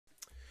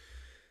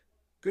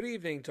Good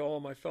evening to all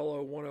my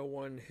fellow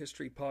 101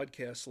 History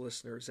Podcast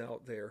listeners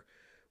out there,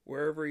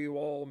 wherever you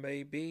all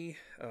may be.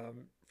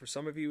 For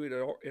some of you,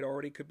 it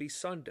already could be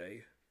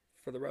Sunday.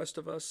 For the rest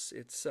of us,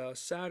 it's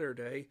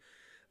Saturday,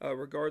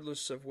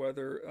 regardless of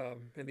whether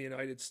in the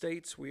United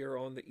States we are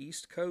on the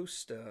East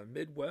Coast,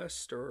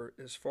 Midwest, or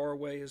as far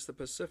away as the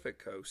Pacific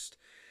Coast.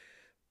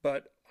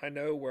 But I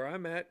know where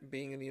I'm at,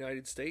 being in the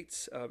United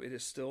States, it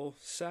is still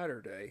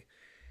Saturday.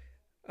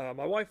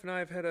 My wife and I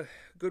have had a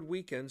good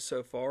weekend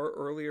so far.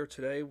 Earlier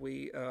today,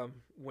 we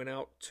went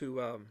out to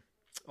a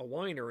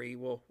winery.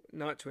 Well,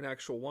 not to an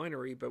actual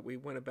winery, but we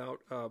went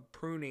about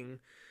pruning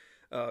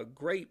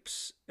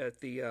grapes at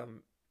the uh,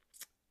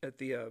 at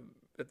the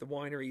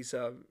winery's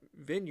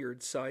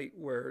vineyard site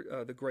where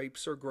the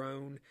grapes are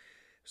grown.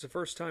 It was the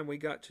first time we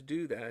got to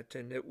do that,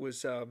 and it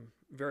was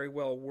very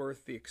well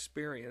worth the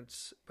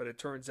experience. But it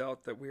turns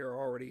out that we are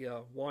already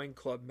wine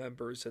club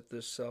members at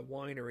this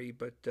winery.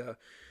 But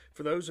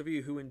for those of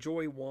you who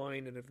enjoy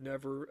wine and have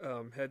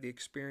never had the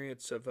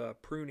experience of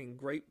pruning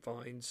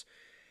grapevines,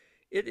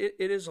 it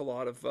is a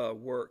lot of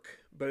work,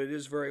 but it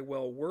is very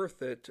well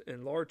worth it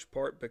in large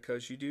part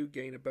because you do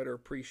gain a better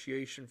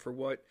appreciation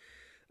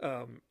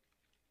um,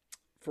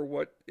 for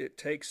what it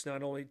takes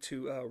not only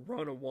to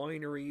run a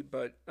winery,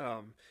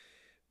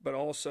 but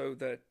also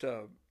that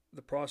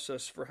the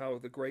process for how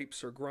the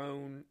grapes are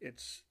grown.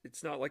 It's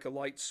not like a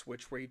light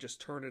switch where you just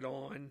turn it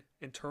on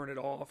and turn it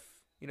off.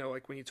 You know,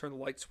 like when you turn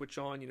the light switch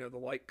on, the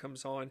light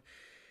comes on.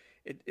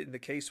 In the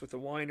case with the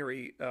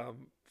winery,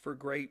 for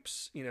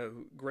grapes,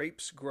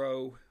 grapes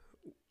grow.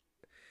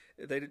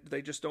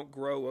 They just don't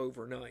grow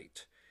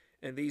overnight,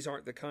 and these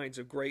aren't the kinds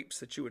of grapes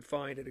that you would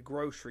find at a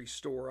grocery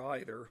store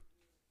either.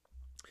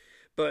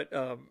 But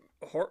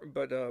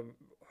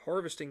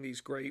harvesting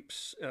these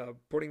grapes,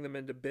 putting them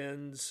into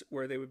bins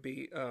where they would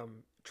be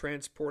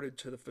transported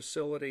to the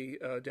facility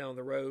down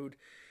the road,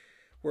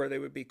 where they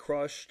would be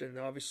crushed and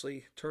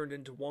obviously turned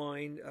into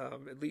wine.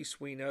 At least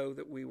we know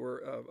that we were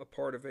a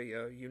part of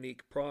a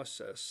unique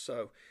process.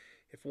 So,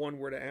 if one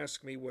were to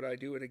ask me, would I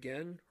do it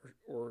again?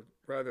 Or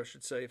rather, I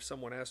should say, if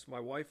someone asked my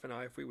wife and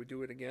I if we would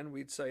do it again,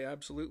 we'd say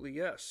absolutely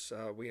yes.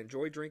 We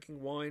enjoy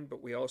drinking wine,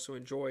 but we also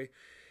enjoy,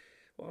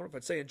 well, I don't know if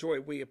I'd say enjoy,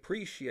 we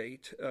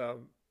appreciate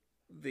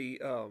the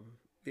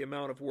the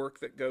amount of work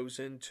that goes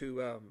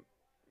into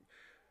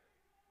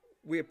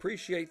we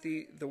appreciate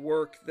the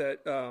work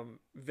that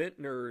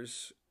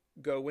vintners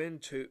go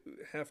into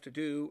have to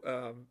do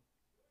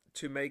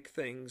to make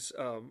things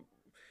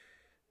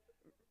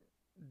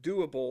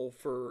doable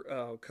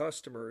for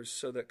customers,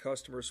 so that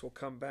customers will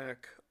come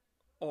back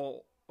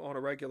all on a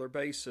regular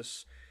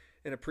basis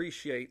and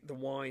appreciate the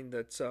wine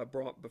that's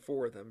brought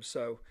before them.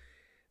 So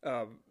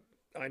um,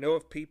 I know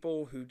of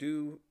people who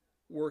do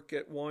work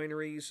at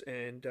wineries,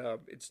 and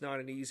it's not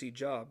an easy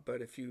job.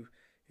 But if you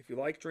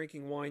like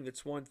drinking wine,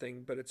 that's one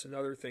thing, but it's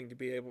another thing to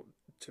be able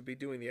to be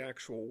doing the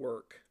actual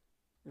work,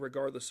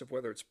 regardless of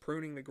whether it's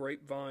pruning the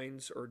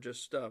grapevines or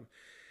just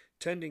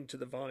tending to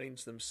the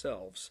vines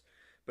themselves.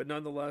 But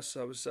nonetheless,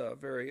 I was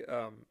very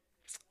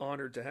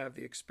honored to have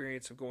the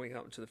experience of going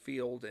out into the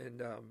field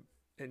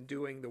and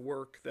doing the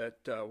work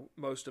that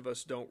most of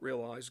us don't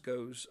realize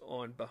goes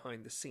on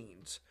behind the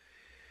scenes.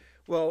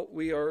 Well,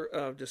 we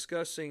are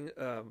discussing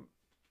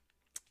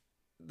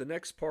the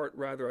next part,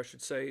 rather, I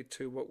should say,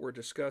 to what we're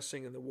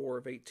discussing in the War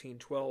of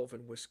 1812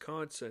 in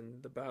Wisconsin,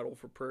 the Battle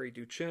for Prairie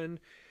du Chien,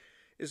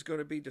 is going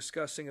to be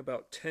discussing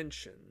about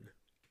tension.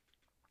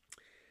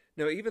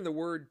 Now, even the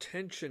word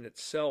tension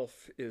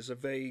itself is a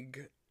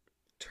vague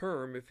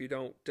term if you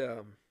don't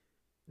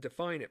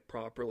define it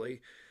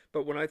properly.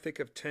 But when I think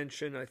of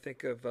tension, I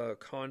think of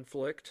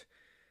conflict.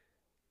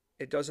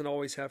 It doesn't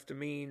always have to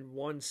mean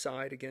one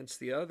side against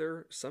the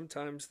other.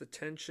 Sometimes the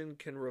tension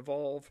can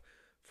revolve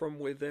from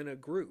within a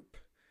group.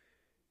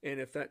 And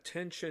if that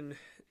tension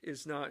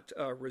is not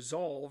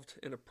resolved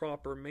in a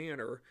proper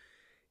manner,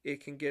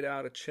 it can get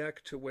out of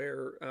check to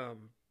where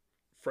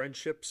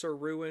friendships are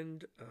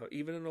ruined.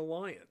 Even an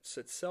alliance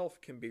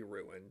itself can be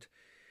ruined.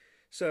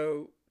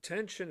 So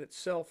tension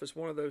itself is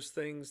one of those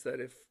things that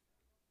if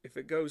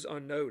it goes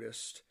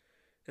unnoticed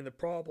and the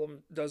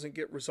problem doesn't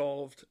get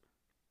resolved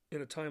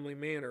in a timely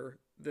manner,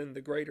 then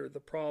the greater the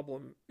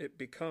problem it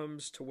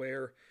becomes, to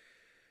where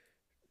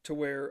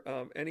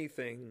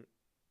anything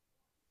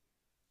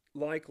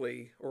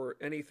likely or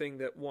anything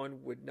that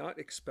one would not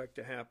expect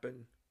to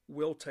happen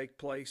will take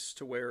place,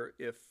 to where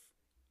if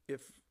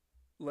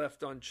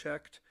left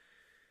unchecked,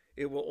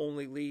 it will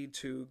only lead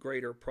to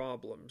greater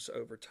problems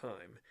over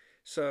time.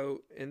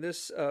 So in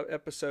this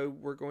episode,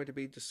 we're going to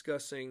be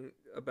discussing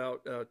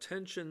about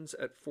tensions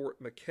at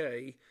Fort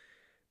McKay,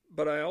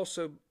 but I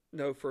also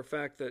know for a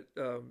fact that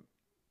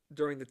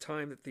during the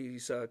time that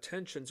these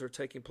tensions are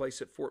taking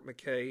place at Fort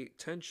McKay,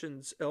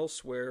 tensions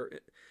elsewhere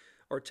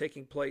are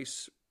taking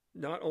place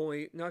not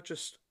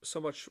just so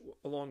much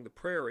along the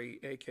prairie,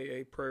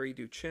 aka Prairie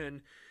du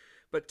Chien,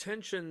 but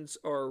tensions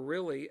are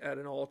really at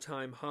an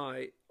all-time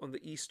high on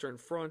the eastern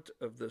front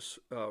of this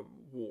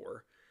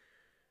war.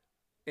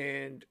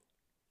 And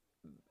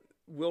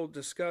we'll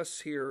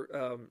discuss here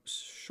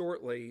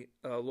shortly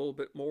a little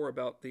bit more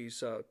about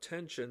these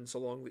tensions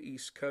along the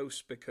East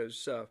Coast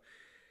because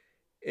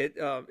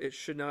it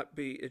should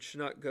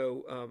not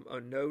go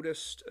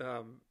unnoticed,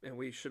 and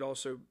we should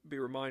also be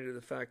reminded of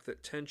the fact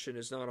that tension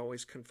is not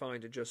always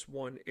confined to just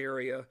one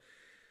area,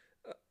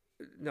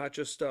 not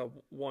just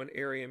one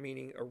area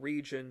meaning a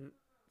region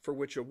for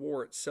which a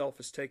war itself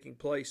is taking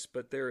place,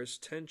 but there is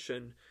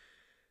tension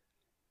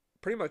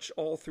pretty much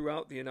all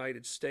throughout the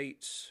United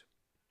States,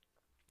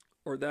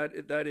 or that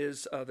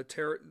is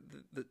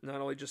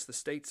not only just the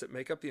states that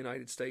make up the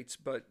United States,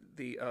 but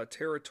the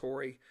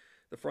territory,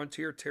 the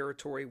frontier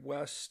territory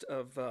west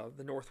of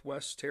the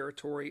Northwest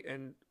Territory,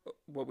 and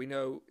what we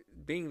know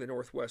being the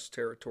Northwest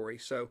Territory.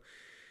 So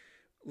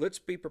let's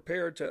be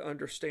prepared to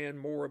understand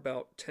more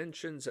about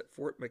tensions at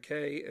Fort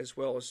McKay as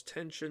well as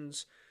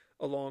tensions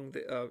along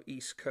the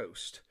East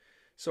Coast.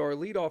 So our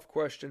leadoff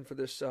question for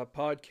this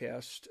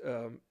podcast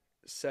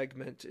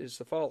segment is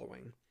the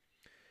following.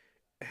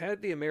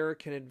 Had the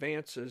American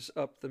advances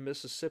up the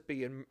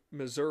Mississippi and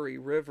Missouri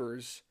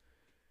rivers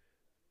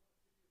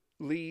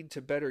lead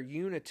to better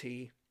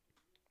unity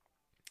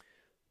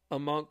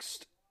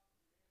amongst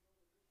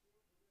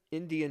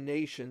Indian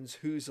nations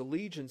whose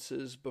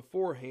allegiances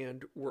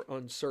beforehand were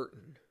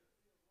uncertain?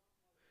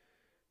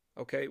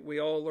 Okay, we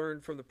all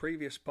learned from the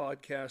previous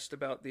podcast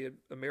about the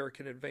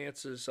American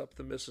advances up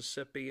the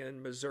Mississippi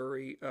and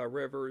Missouri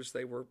rivers.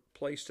 They were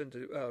placed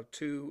into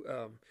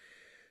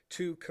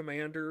two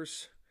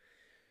commanders.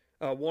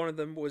 One of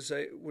them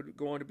would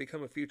go on to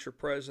become a future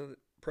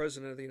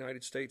president of the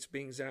United States,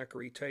 being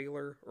Zachary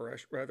Taylor, or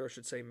rather I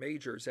should say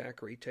Major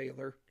Zachary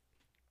Taylor.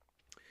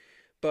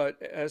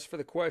 But as for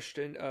the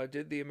question,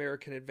 did the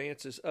American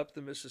advances up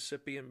the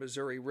Mississippi and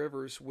Missouri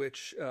rivers,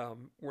 which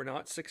were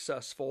not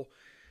successful,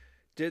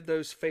 did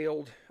those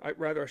failed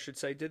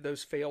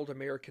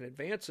American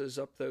advances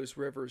up those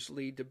rivers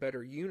lead to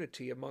better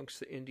unity amongst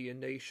the Indian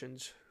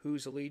nations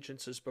whose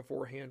allegiances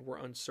beforehand were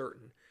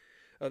uncertain?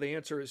 The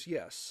answer is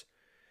yes.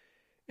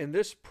 And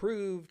this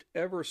proved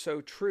ever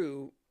so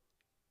true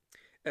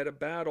at a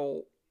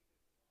battle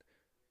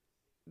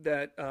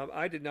that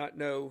I did not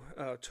know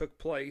took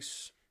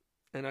place,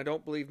 and I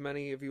don't believe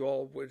many of you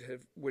all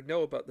would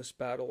know about this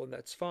battle, and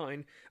that's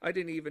fine. I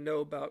didn't even know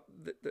about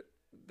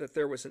that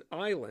there was an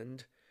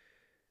island.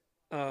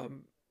 I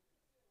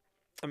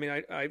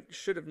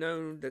should have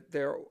known that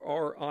there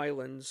are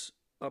islands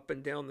up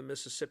and down the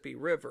Mississippi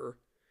River,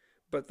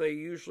 but they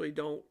usually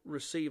don't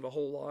receive a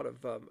whole lot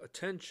of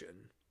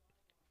attention.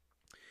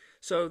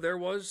 So there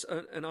was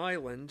an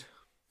island,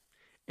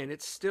 and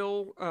it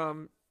still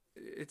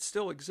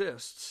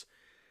exists.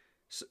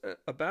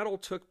 A battle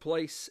took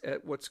place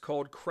at what's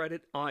called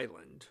Credit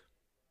Island.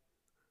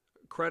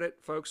 Credit,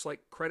 folks,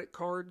 like credit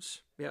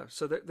cards. Yeah,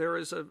 so there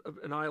is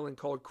an island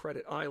called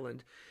Credit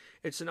Island.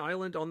 It's an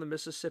island on the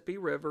Mississippi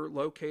River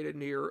located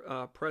near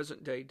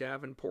present-day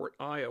Davenport,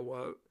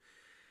 Iowa.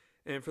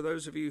 And for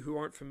those of you who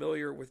aren't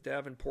familiar with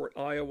Davenport,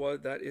 Iowa,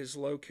 that is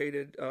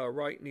located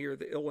right near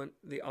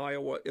the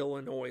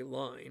Iowa-Illinois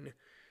line.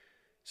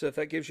 So if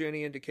that gives you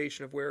any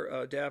indication of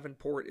where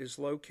Davenport is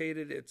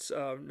located, it's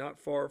not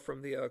far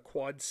from the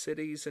Quad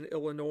Cities in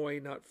Illinois,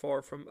 not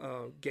far from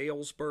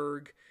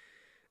Galesburg,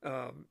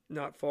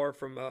 not far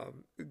from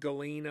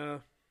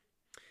Galena.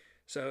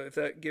 So if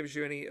that gives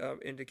you any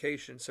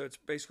indication, so it's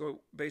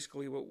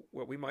basically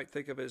what we might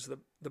think of as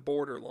the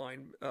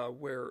borderline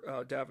where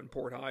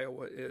Davenport,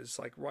 Iowa is,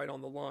 like right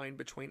on the line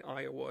between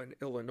Iowa and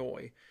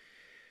Illinois.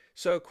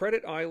 So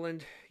Credit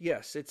Island,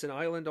 yes, it's an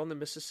island on the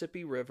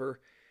Mississippi River.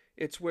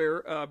 It's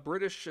where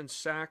British and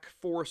Sac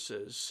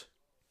forces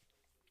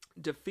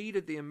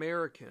defeated the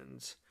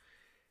Americans,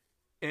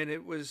 and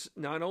it was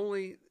not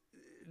only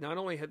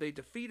had they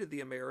defeated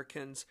the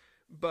Americans,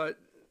 but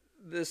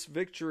this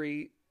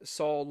victory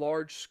saw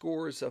large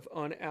scores of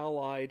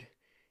unallied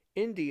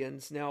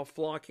Indians now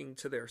flocking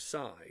to their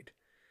side.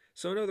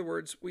 So in other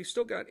words, we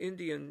still got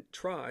Indian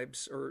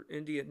tribes or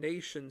Indian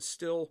nations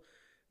still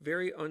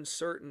very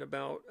uncertain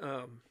about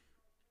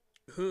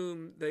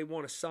whom they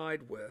want to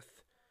side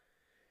with.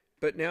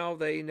 But now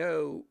they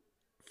know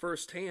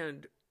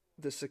firsthand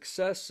the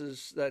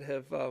successes that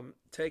have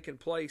taken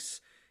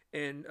place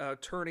in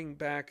turning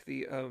back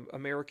the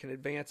American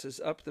advances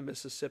up the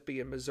Mississippi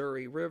and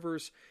Missouri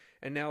rivers,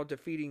 and now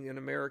defeating an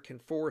American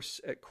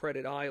force at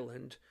Credit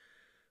Island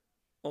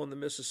on the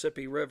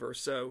Mississippi River.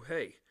 So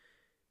hey,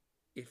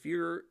 if you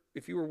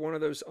were one of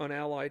those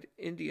unallied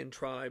Indian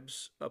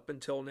tribes up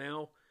until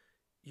now,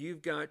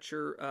 you've got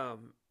your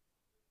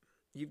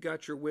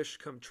wish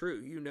come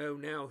true. You know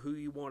now who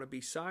you want to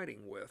be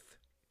siding with.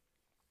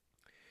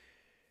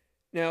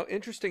 Now,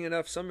 interesting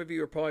enough, some of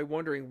you are probably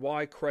wondering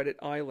why Credit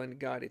Island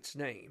got its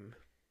name.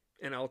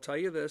 And I'll tell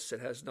you this, it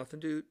has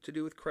nothing to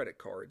do with credit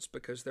cards,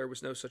 because there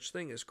was no such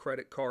thing as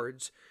credit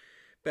cards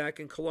back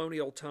in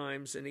colonial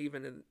times and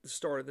even in the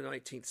start of the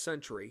 19th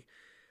century.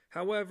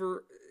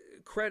 However,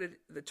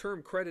 the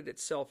term credit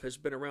itself has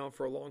been around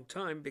for a long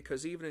time,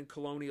 because even in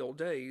colonial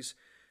days,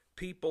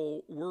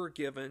 people were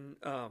given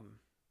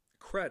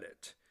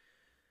credit.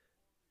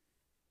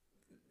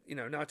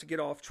 not to get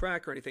off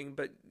track or anything,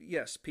 but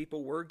yes,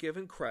 people were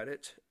given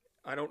credit.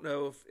 I don't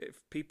know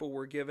if people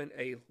were given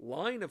a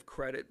line of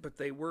credit, but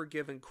they were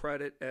given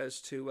credit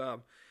as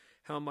to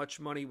how much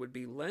money would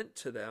be lent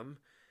to them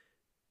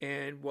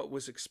and what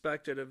was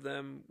expected of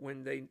them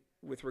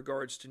with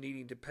regards to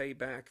needing to pay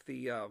back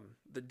the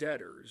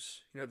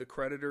debtors. The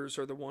creditors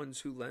are the ones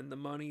who lend the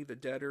money. The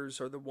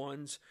debtors are the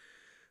ones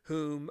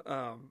whom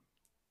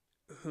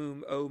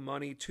owe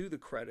money to the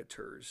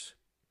creditors.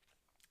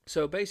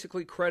 So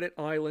basically, Credit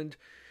Island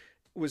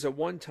was a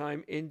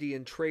one-time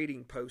Indian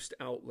trading post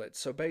outlet.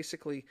 So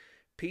basically,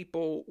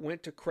 people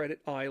went to Credit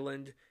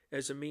Island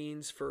as a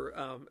means for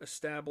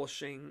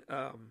establishing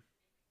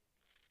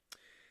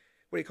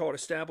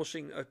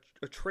establishing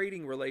a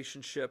trading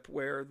relationship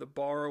where the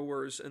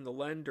borrowers and the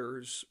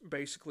lenders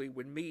basically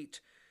would meet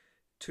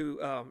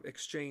to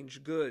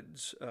exchange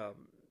goods and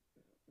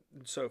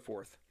so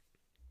forth.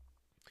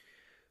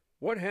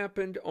 What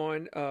happened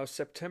on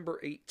September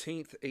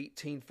 18th,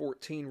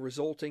 1814,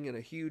 resulting in a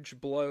huge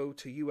blow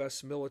to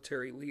U.S.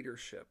 military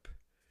leadership?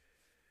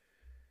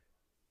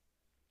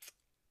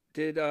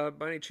 By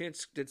any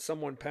chance, did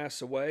someone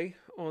pass away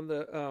on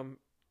the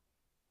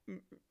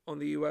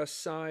U.S.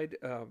 side?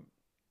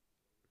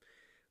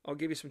 I'll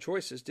give you some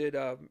choices.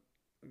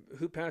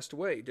 Who passed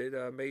away? Did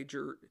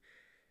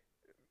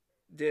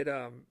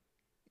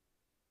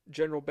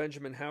General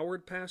Benjamin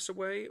Howard pass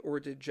away, or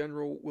did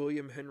General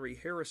William Henry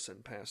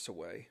Harrison pass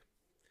away?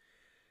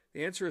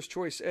 The answer is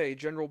choice A.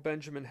 General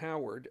Benjamin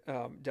Howard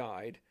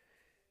died,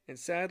 and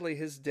sadly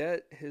his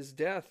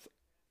death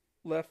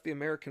left the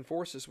American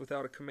forces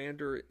without a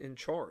commander in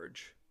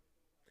charge.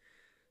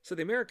 So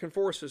the American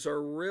forces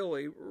are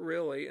really,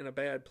 really in a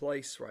bad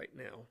place right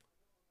now.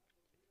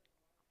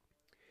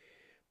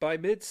 By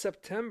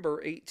mid-September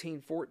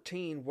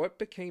 1814, what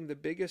became the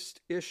biggest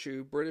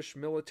issue British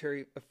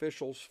military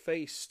officials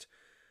faced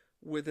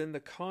within the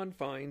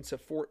confines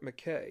of Fort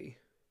McKay?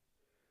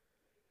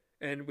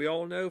 And we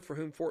all know for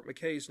whom Fort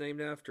McKay is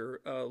named after,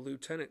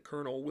 Lieutenant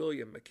Colonel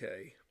William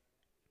McKay.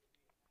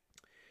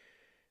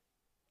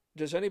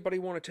 Does anybody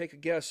want to take a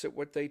guess at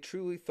what they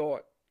truly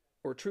thought,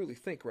 or truly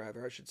think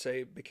rather, I should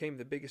say, became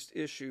the biggest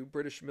issue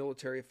British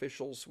military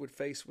officials would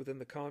face within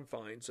the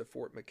confines of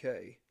Fort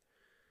McKay?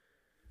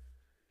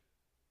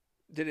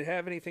 Did it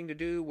have anything to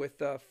do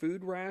with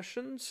food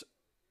rations,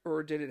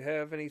 or did it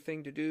have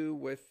anything to do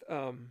with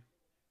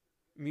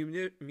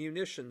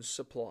munitions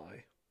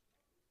supply?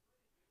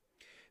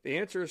 The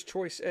answer is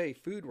choice A,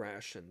 food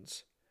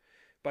rations.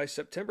 By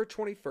September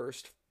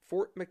 21st,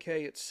 Fort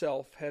McKay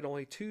itself had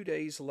only 2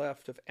 days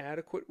left of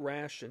adequate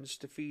rations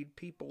to feed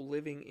people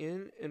living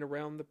in and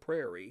around the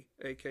prairie,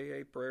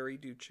 aka Prairie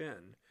du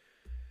Chien.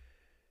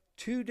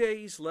 2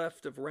 days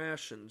left of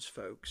rations,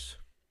 folks.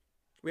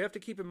 We have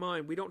to keep in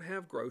mind we don't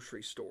have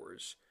grocery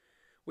stores.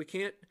 We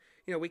can't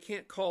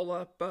call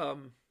up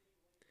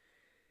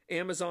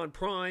Amazon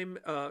Prime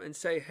and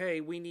say,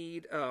 "Hey, we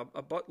need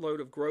a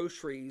buttload of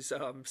groceries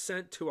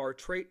sent to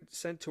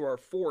our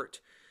fort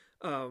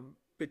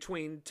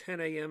between 10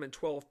 a.m. and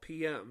 12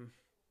 p.m."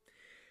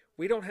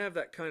 We don't have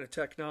that kind of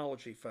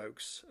technology,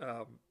 folks.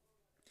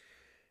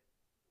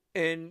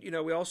 And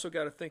we also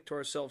got to think to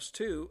ourselves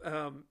too: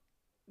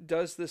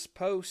 does this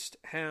post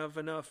have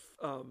enough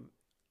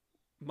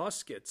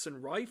muskets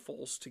and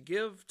rifles to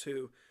give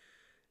to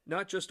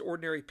not just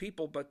ordinary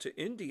people, but to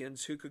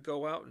Indians who could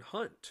go out and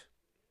hunt?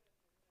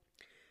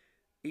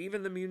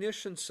 Even the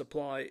munitions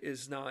supply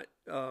is not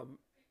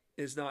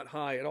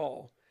high at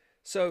all.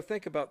 So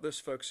think about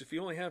this, folks. If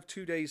you only have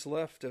 2 days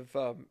left of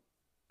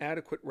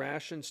adequate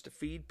rations to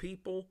feed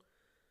people,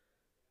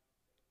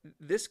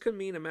 this could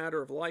mean a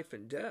matter of life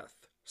and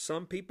death.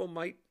 Some people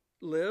might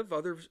live,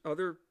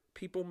 other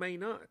people may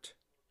not.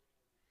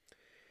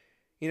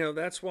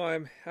 That's why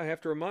I have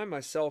to remind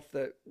myself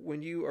that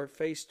when you are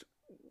faced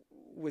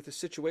with a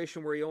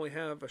situation where you only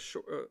have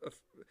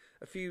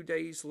a few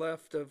days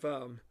left of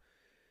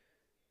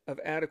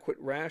adequate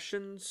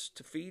rations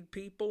to feed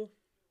people,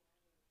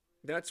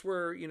 that's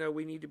where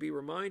we need to be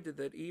reminded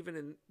that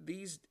even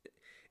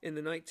in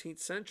the 19th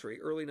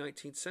century, early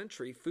 19th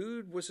century,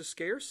 food was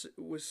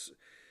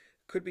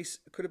could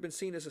have been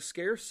seen as a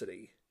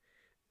scarcity.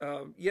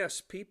 Yes,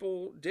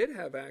 people did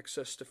have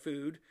access to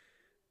food,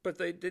 but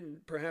they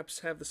didn't perhaps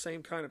have the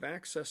same kind of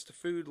access to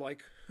food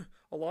like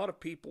a lot of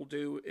people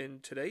do in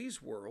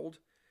today's world,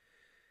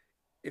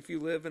 if you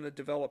live in a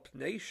developed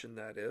nation,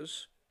 that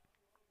is.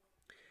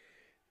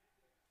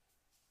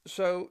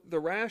 So the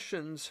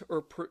rations,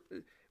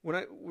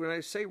 when I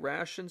say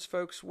rations,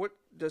 folks, what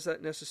does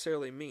that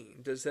necessarily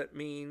mean? Does that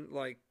mean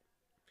like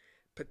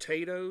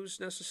potatoes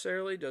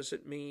necessarily? Does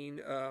it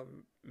mean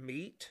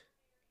meat?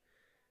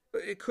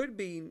 It could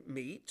be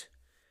meat,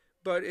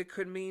 but it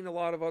could mean a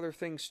lot of other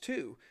things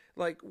too.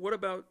 Like, what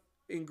about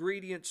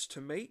ingredients to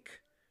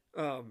make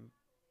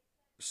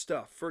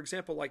stuff? For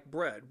example, like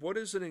bread. What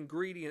is an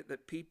ingredient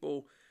that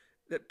people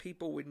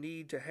would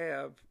need to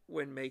have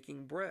when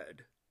making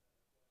bread?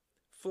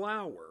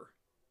 Flour.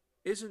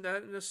 Isn't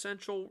that an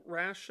essential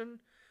ration?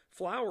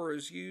 Flour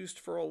is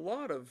used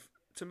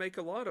to make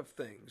a lot of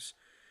things.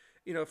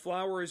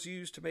 Flour is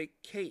used to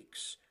make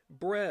cakes,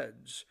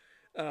 breads.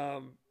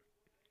 Um,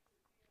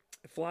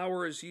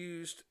 Flour is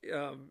used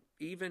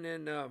even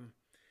in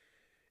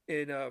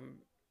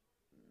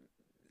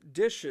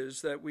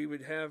dishes that we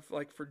would have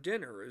like for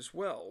dinner as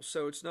well.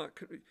 So it's not,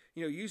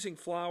 using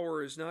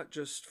flour is not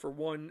just for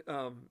one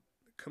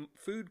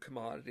food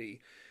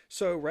commodity.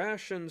 So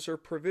rations or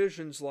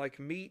provisions like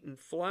meat and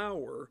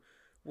flour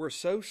were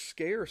so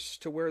scarce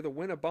to where the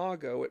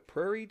Winnebago at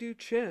Prairie du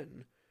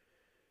Chien,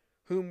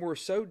 whom were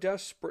so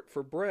desperate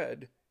for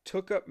bread,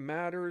 took up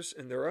matters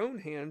in their own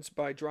hands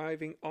by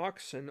driving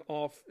oxen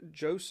off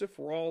Joseph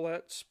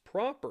Rollette's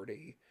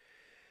property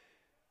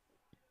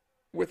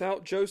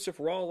without Joseph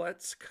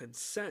Rollette's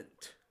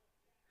consent.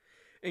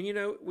 And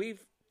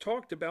we've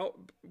talked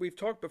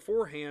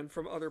beforehand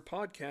from other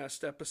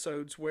podcast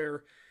episodes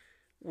where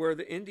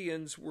the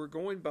Indians were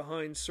going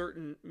behind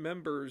certain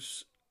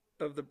members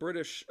of the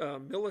British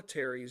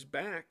military's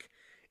back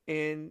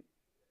and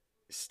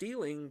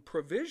stealing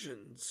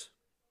provisions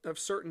of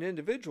certain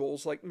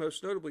individuals, like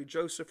most notably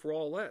Joseph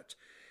Rolette.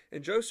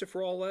 And Joseph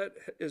Rolette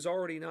is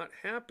already not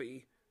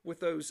happy with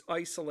those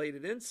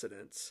isolated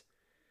incidents.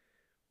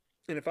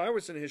 And if I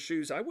was in his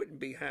shoes, I wouldn't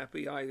be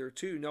happy either,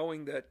 too,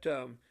 knowing that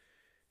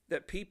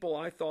that people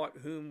I thought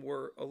whom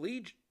were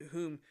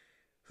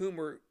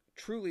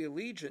truly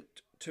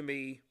allegiant to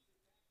me,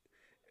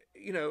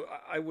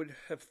 I would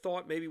have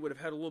thought maybe would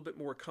have had a little bit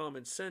more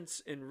common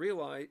sense and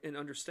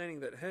understanding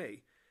that,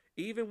 hey,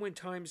 even when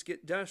times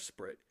get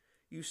desperate,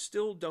 you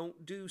still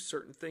don't do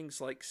certain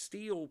things like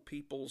steal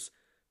people's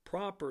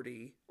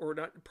property, or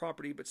not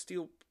property, but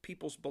steal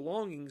people's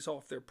belongings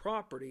off their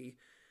property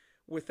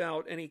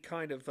without any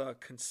kind of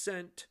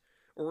consent,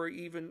 or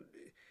even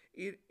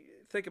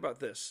think about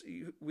this.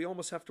 We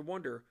almost have to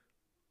wonder,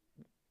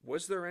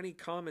 was there any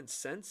common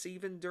sense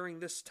even during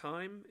this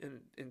time,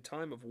 in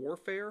time of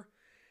warfare?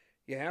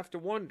 You have to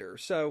wonder.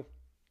 So,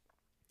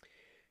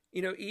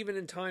 even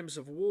in times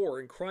of war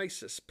and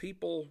crisis,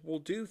 people will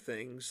do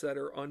things that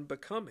are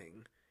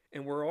unbecoming.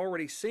 And we're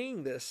already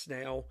seeing this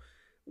now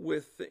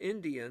with the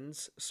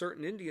Indians,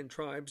 certain Indian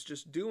tribes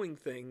just doing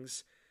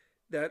things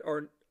that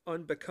are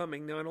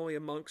unbecoming, not only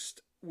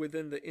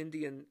within the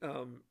Indian,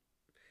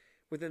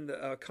 within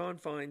the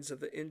confines of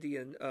the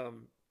Indian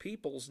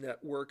Peoples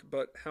Network,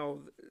 but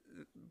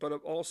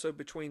also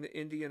between the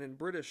Indian and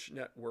British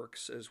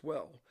networks as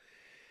well.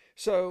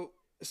 So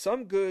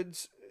some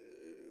goods,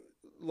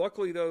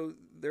 luckily though,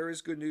 there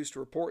is good news to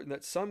report in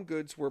that some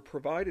goods were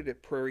provided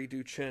at Prairie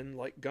du Chien,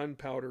 like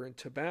gunpowder and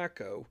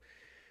tobacco.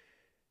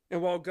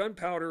 And while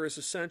gunpowder is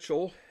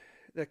essential,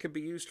 that can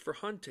be used for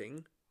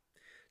hunting,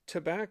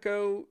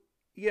 tobacco,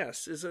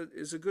 yes, is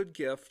a good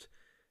gift.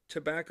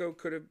 Tobacco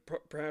could have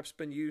perhaps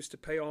been used to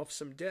pay off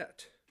some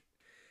debt.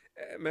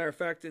 Matter of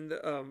fact,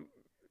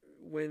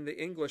 when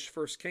the English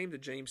first came to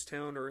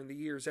Jamestown, or in the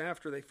years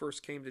after they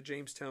first came to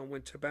Jamestown,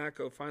 when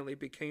tobacco finally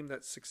became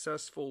that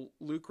successful,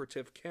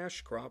 lucrative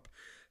cash crop,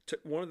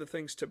 one of the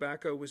things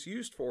tobacco was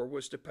used for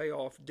was to pay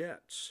off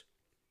debts.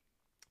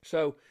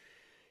 So,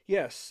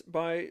 yes,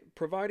 by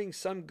providing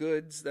some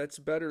goods, that's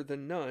better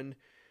than none.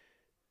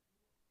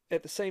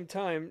 At the same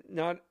time,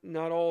 not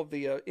all of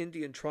the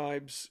Indian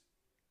tribes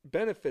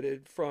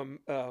benefited from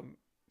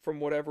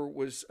whatever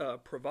was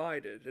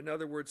provided. In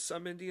other words,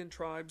 some Indian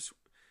tribes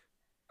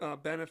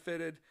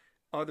benefited,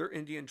 other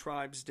Indian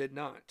tribes did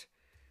not.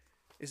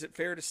 Is it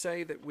fair to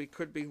say that we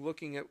could be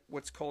looking at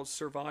what's called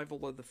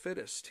survival of the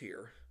fittest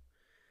here?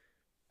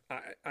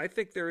 I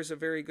think there is a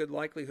very good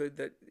likelihood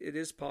that it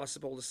is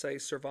possible to say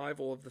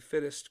survival of the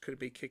fittest could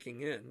be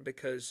kicking in,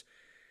 because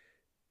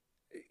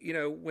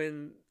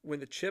when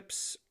the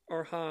chips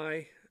are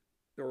high,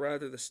 or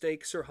rather the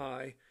stakes are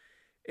high,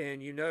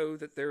 and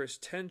that there is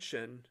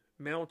tension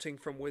mounting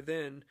from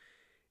within,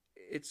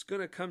 it's going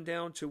to come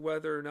down to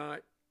whether or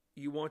not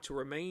you want to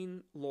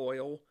remain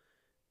loyal,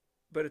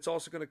 but it's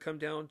also going to come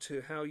down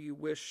to how you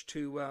wish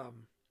to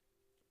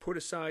put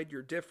aside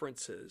your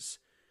differences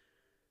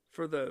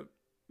for the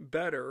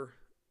better,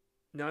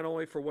 not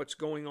only for what's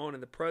going on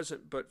in the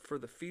present, but for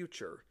the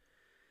future.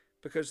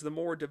 Because the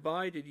more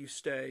divided you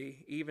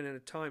stay, even in a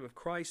time of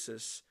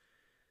crisis,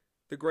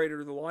 the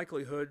greater the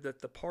likelihood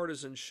that the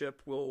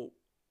partisanship will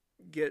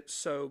get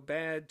so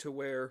bad to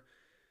where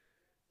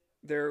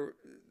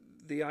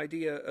the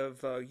idea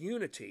of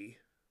unity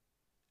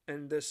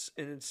and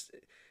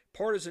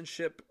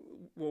partisanship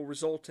will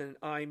result in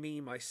I, me,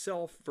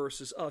 myself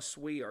versus us,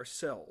 we,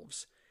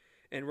 ourselves.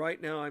 And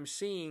right now I'm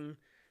seeing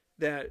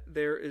that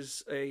there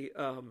is a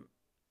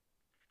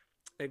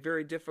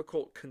very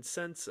difficult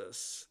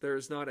consensus. There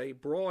is not a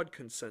broad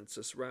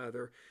consensus,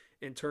 rather,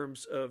 in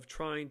terms of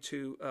trying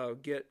to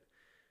get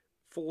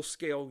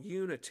full-scale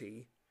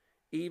unity,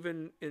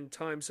 even in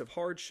times of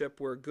hardship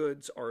where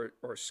goods are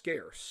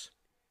scarce.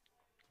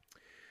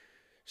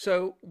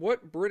 So,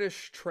 what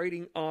British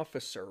trading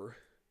officer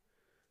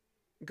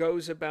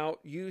goes about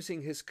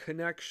using his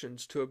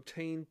connections to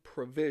obtain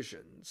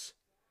provisions?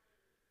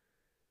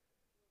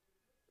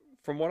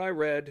 From what I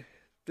read,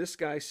 this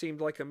guy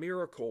seemed like a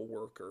miracle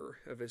worker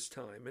of his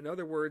time. In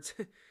other words,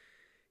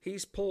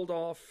 he's pulled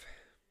off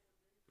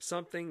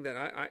something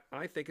that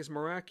I think is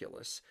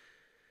miraculous.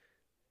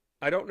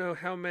 I don't know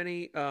how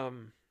many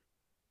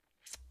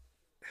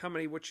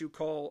what you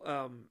call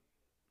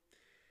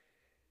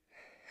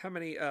how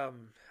many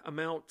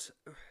amount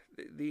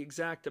the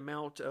exact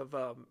amount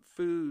of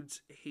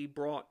foods he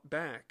brought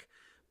back,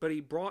 but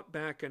he brought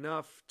back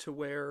enough to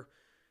where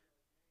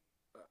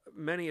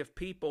many of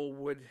people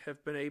would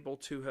have been able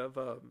to have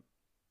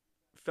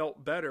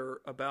felt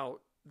better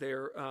about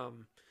their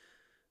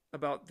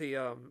about the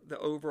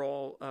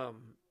overall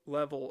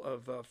level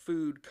of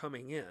food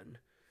coming in.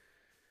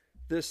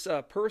 This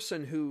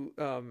person who,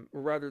 or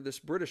rather, this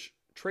British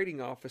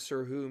trading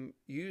officer who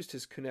used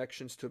his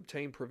connections to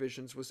obtain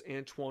provisions was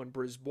Antoine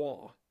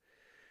Brisbois.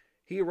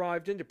 He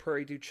arrived into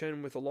Prairie du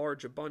Chien with a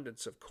large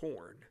abundance of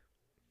corn.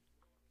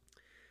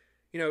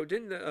 You know,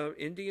 didn't the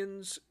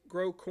Indians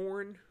grow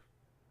corn?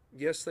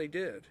 Yes, they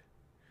did.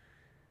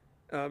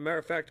 Matter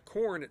of fact,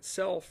 corn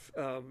itself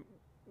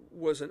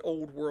was an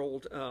old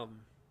world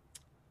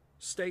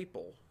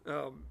staple.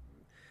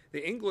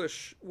 The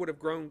English would have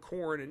grown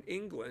corn in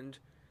England,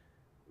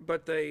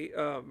 but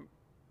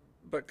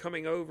but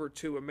coming over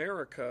to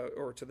America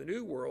or to the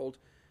New World,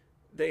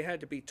 they had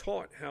to be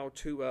taught how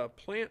to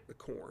plant the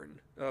corn,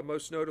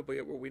 most notably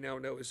at what we now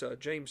know as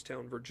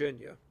Jamestown,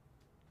 Virginia.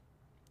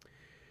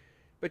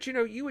 But you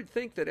know, you would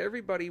think that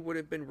everybody would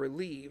have been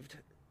relieved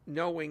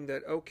knowing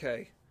that,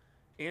 okay,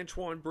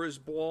 Antoine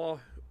Brisbois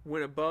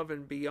went above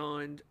and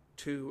beyond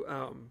to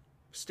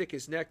stick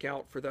his neck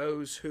out for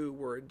those who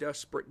were in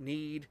desperate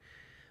need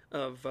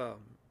of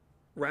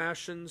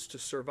rations to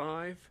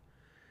survive.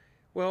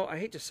 Well, I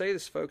hate to say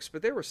this, folks,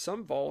 but there were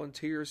some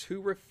volunteers who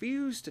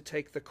refused to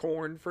take the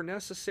corn for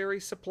necessary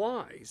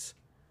supplies.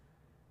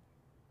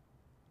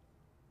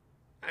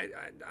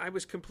 I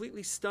was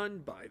completely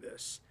stunned by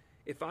this.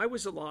 If I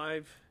was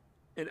alive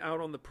and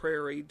out on the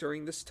prairie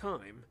during this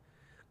time,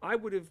 I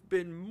would have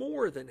been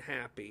more than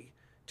happy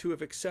to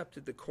have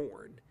accepted the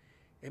corn.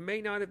 It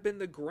may not have been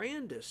the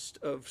grandest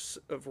of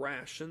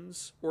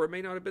rations, or it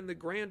may not have been the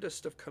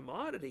grandest of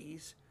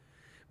commodities,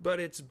 but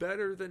it's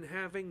better than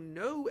having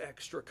no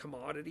extra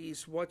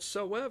commodities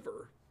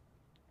whatsoever.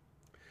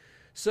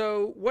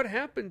 So, what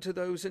happened to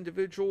those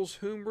individuals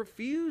whom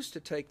refused to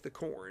take the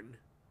corn?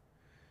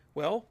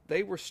 Well,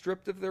 they were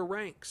stripped of their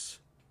ranks.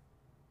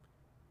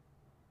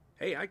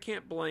 Hey, I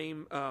can't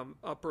blame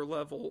upper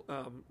level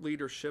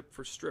leadership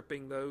for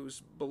stripping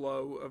those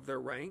below of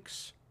their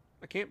ranks.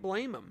 I can't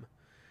blame them.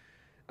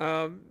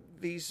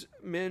 These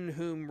men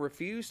whom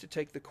refused to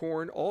take the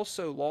corn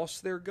also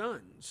lost their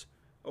guns.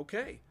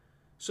 Okay,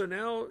 so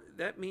now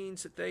that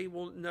means that they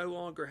will no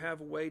longer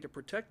have a way to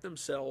protect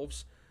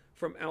themselves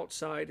from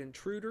outside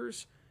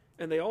intruders,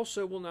 and they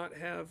also will not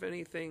have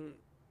anything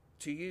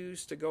to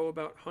use to go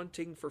about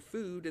hunting for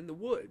food in the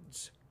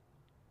woods.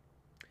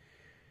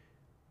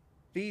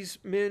 These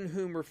men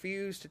whom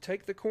refused to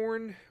take the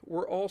corn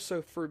were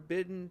also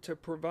forbidden to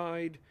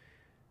provide,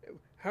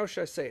 how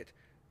should I say it,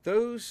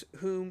 those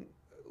whom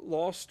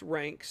lost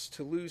ranks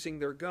to losing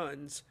their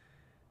guns,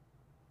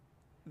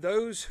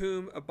 those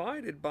whom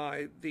abided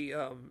by the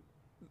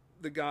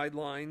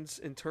guidelines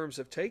in terms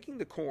of taking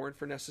the corn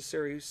for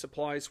necessary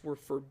supplies were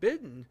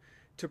forbidden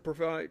to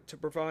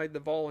provide the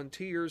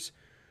volunteers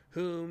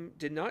whom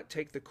did not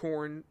take the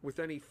corn with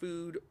any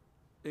food,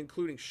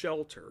 including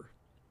shelter.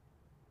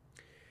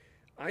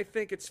 I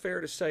think it's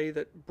fair to say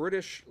that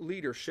British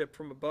leadership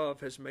from above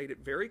has made it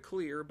very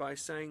clear by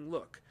saying,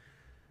 look,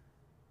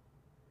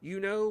 you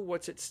know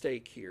what's at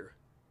stake here.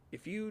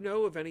 If you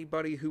know of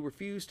anybody who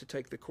refused to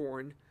take the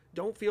corn,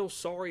 don't feel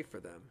sorry for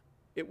them.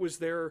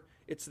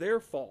 It's their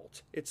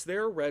fault. It's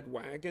their red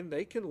wagon.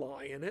 They can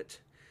lie in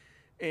it.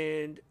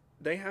 And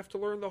they have to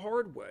learn the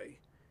hard way.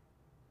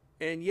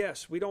 And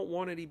yes, we don't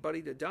want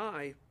anybody to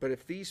die, but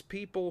if these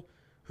people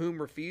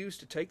whom refuse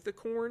to take the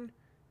corn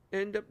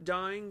end up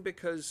dying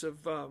because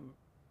of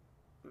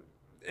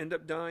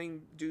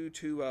due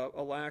to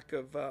a lack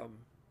of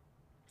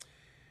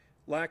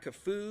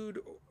food,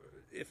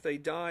 if they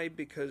die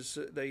because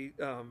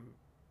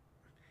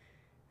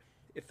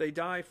if they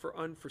die for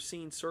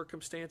unforeseen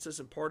circumstances,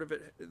 and part of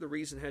it, the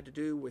reason had to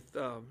do with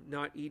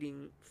not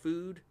eating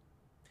food,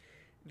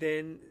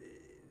 then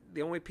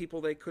the only people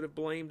they could have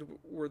blamed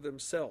were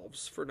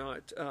themselves for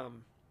not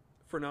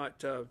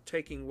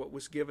taking what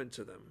was given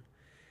to them.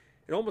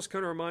 It almost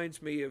kind of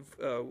reminds me of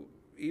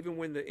even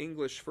when the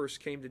English first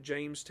came to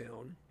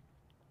Jamestown.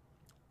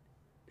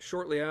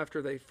 Shortly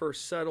after they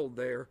first settled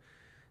there,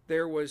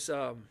 there was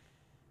a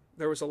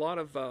lot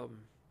of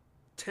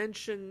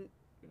tension.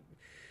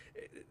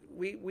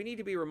 We need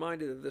to be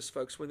reminded of this,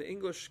 folks. When the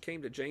English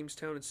came to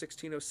Jamestown in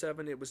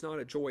 1607, it was not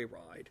a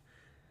joyride.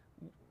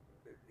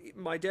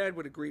 My dad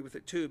would agree with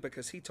it too,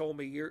 because he told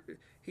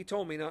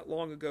me not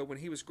long ago when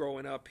he was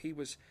growing up, he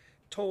was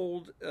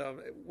told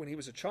when he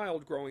was a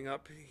child growing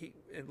up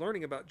and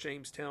learning about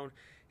Jamestown,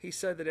 he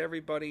said that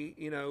everybody,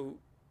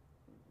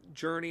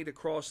 journeyed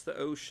across the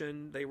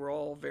ocean. They were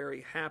all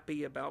very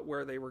happy about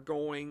where they were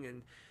going,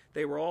 and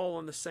they were all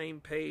on the same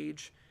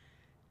page.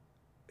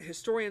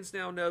 Historians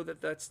now know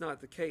that that's not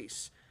the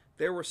case.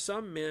 There were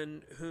some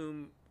men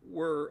whom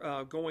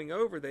were going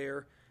over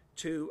there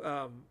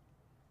to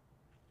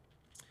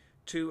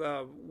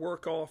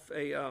work off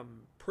a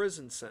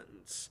prison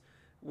sentence.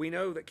 We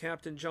know that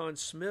Captain John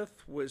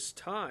Smith was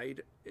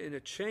tied in a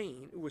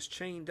chain, was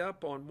chained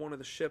up on one of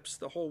the ships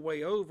the whole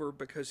way over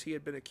because he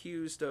had been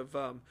accused of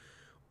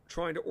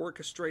trying to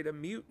orchestrate a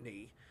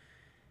mutiny.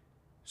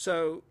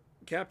 So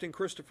Captain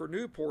Christopher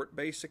Newport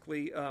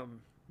basically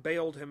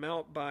bailed him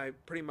out by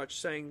pretty much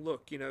saying,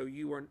 "Look,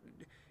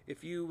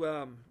 if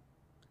you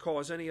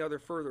cause any other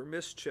further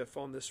mischief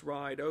on this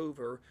ride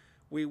over,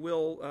 we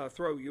will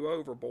throw you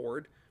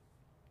overboard."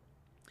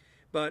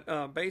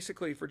 But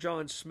basically, for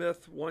John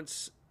Smith,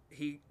 once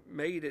he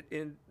made it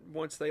in,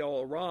 once they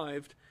all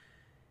arrived,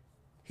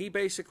 he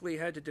basically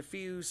had to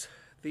diffuse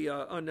the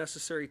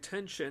unnecessary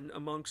tension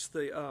amongst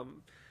the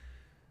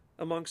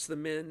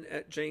men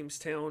at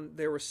Jamestown.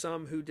 There were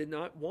some who did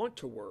not want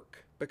to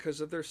work because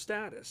of their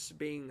status,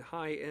 being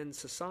high-end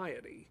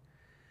society.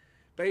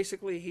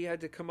 Basically, he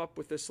had to come up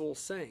with this little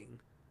saying: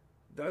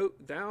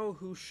 "Thou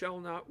who shall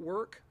not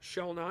work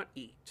shall not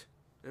eat."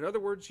 In other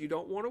words, you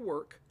don't want to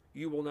work,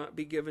 you will not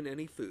be given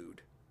any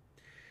food.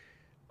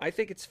 I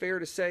think it's fair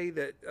to say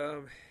that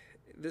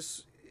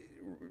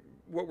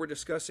what we're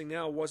discussing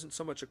now wasn't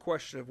so much a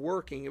question of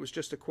working, it was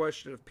just a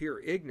question of pure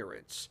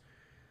ignorance.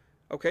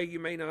 Okay, you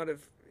may not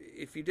have,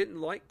 if you didn't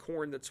like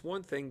corn, that's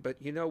one thing,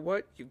 but you know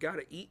what? You've got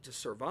to eat to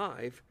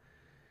survive.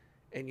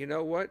 And you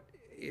know what?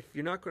 If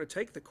you're not going to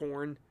take the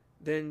corn,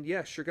 then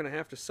yes, you're going to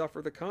have to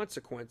suffer the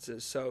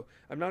consequences. So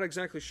I'm not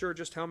exactly sure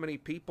just how many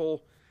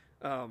people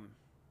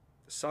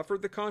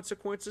suffered the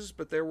consequences,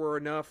 but there were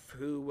enough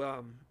who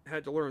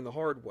had to learn the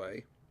hard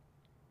way.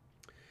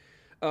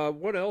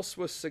 What else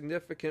was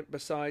significant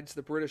besides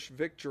the British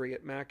victory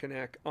at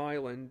Mackinac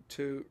Island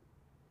to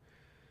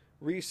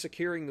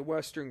re-securing the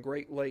western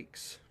Great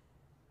Lakes?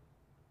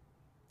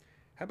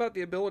 How about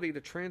the ability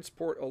to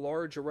transport a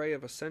large array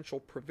of essential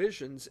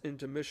provisions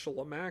into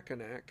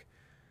Michilimackinac,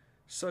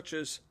 such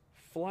as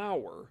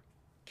flour,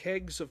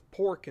 kegs of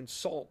pork and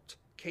salt,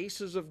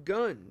 cases of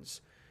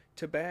guns,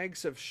 to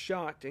bags of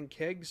shot and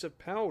kegs of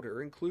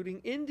powder,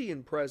 including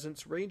Indian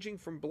presents ranging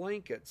from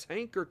blankets,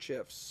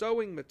 handkerchiefs,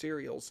 sewing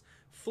materials,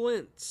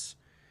 flints.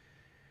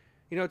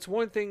 You know, it's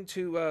one thing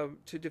to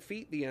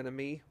defeat the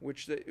enemy,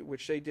 which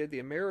they did, the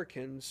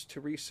Americans, to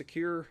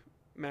re-secure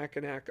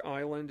Mackinac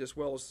Island, as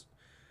well as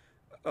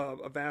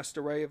a vast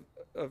array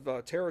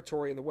of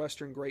territory in the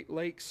western Great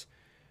Lakes.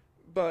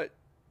 But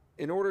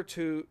in order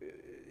to,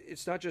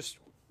 it's not just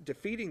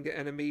defeating the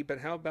enemy, but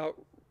how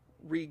about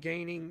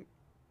regaining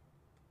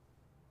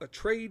a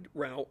trade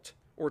route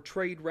or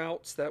trade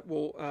routes that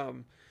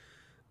will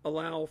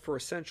allow for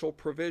essential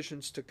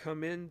provisions to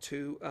come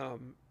into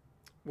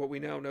what we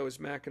now know as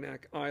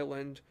Mackinac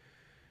Island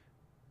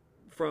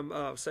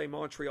from, say,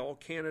 Montreal,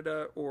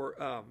 Canada, or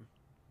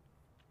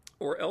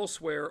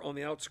elsewhere on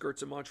the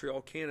outskirts of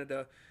Montreal,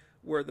 Canada,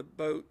 where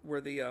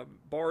the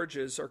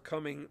barges are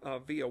coming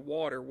via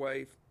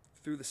waterway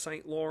through the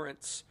St.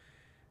 Lawrence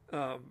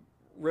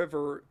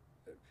River,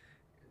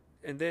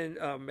 and then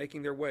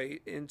making their way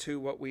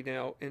into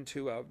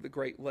the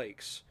Great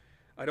Lakes.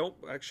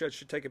 I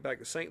should take it back.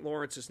 The St.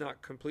 Lawrence is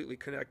not completely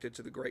connected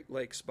to the Great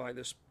Lakes by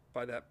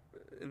that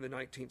in the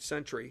 19th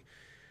century,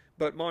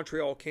 but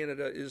Montreal,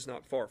 Canada is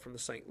not far from the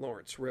St.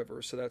 Lawrence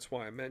River, so that's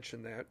why I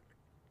mentioned that.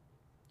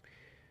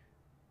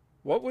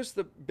 What was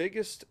the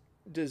biggest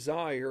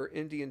desire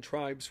Indian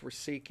tribes were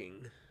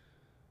seeking?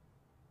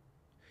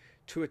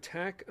 To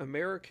attack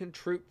American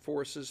troop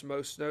forces,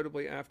 most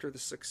notably after the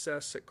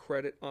success at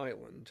Credit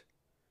Island.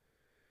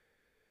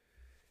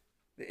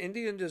 The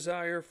Indian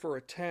desire for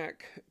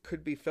attack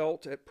could be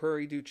felt at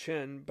Prairie du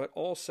Chien, but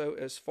also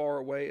as far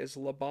away as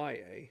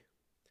L'Abbaye.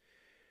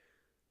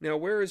 Now,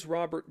 where is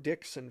Robert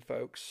Dixon,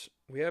 folks?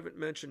 We haven't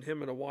mentioned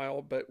him in a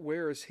while, but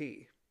where is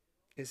he?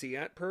 Is he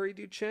at Prairie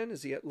du Chien?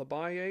 Is he at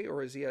L'Abbaye?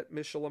 Or is he at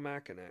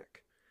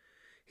Michilimackinac?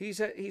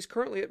 He's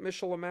currently at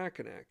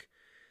Michilimackinac.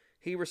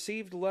 He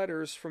received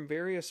letters from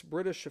various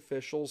British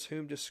officials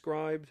whom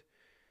described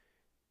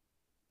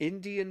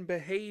Indian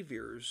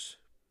behaviors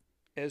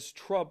as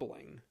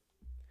troubling,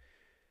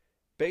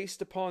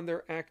 based upon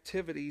their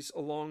activities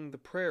along the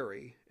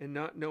prairie and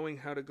not knowing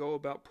how to go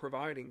about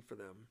providing for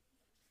them.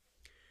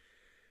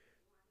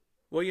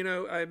 Well, you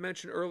know, I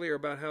mentioned earlier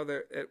about how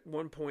at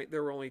one point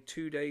there were only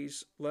 2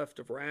 days left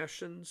of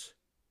rations.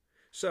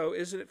 So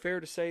isn't it fair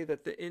to say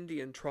that the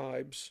Indian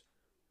tribes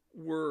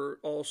were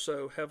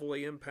also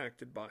heavily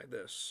impacted by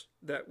this,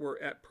 that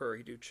were at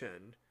Prairie du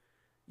Chien?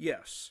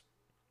 Yes.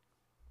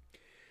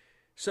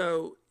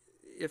 So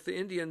if the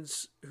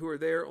Indians who are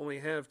there only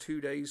have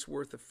 2 days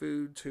worth of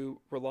food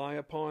to rely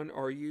upon,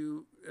 are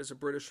you, as a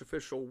British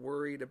official,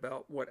 worried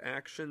about what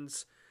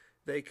actions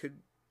they could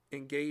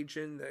engage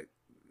in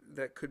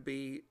that could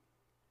be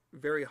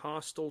very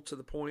hostile to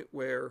the point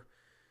where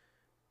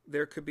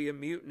there could be a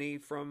mutiny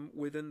from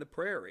within the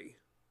prairie?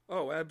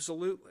 Oh,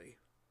 absolutely.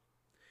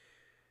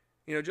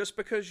 You know, just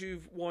because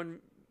you've won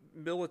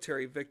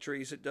military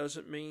victories, it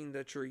doesn't mean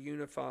that you're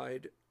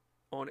unified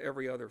on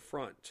every other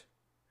front.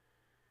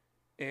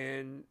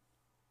 And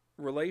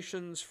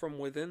relations from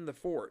within the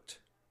fort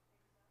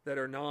that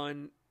are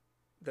non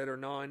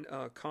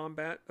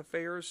combat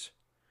affairs.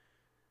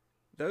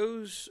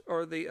 Those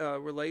are the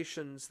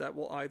relations that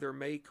will either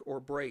make or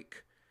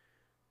break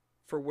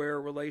for where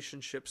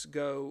relationships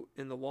go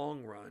in the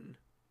long run.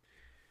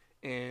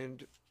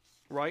 And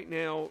right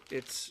now,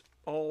 it's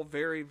all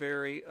very,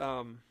 very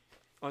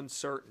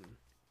uncertain.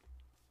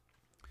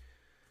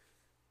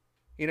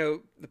 You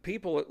know, the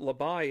people at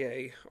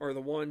L'Abaye are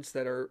the ones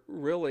that are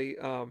really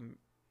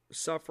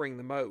suffering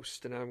the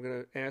most. And I'm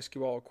going to ask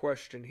you all a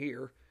question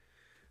here.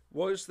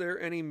 Was there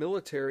any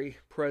military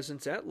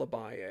presence at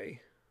L'Abaye?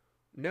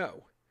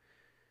 No.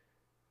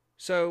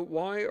 So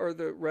why are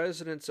the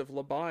residents of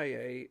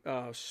L'Abaye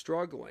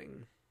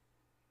struggling?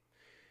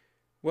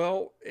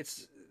 Well,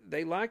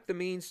 they lack the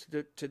means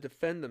to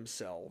defend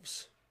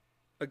themselves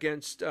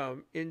against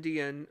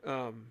Indian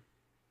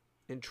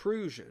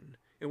intrusion.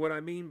 And what I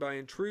mean by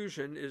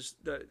intrusion is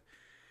that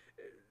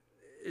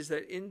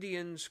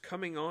Indians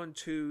coming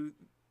onto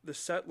the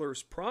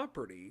settlers'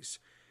 properties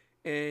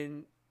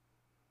and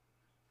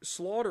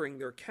slaughtering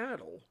their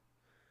cattle,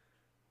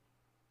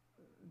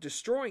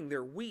 destroying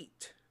their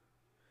wheat,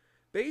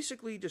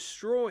 basically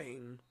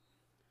destroying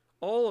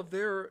all of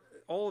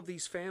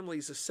these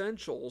families'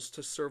 essentials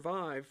to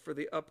survive for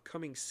the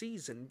upcoming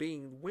season,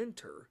 being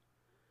winter.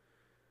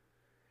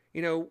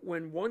 You know,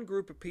 when one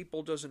group of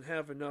people doesn't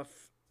have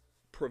enough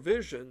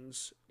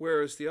provisions,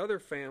 whereas the other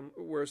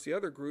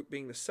group,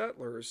 being the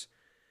settlers,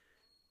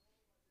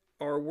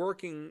 are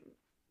working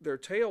their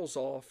tails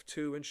off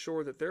to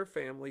ensure that their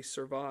family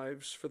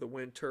survives for the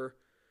winter,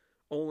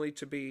 only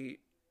to be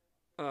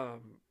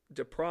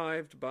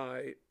deprived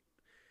by,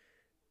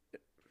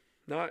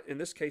 not in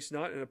this case,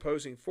 not an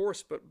opposing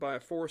force, but by a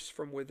force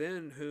from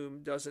within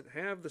whom doesn't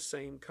have the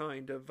same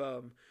kind of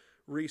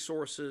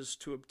resources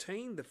to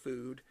obtain the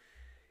food.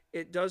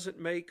 It doesn't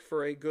make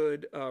for a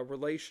good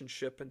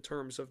relationship in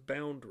terms of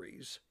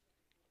boundaries.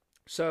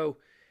 So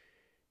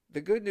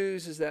the good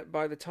news is that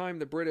by the time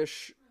the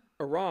British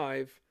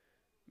arrive,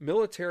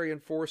 military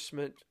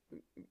enforcement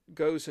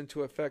goes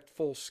into effect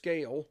full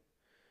scale,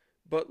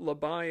 but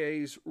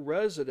L'Abaye's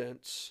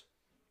residents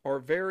are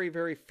very,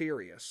 very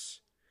furious.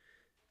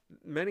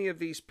 Many of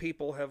these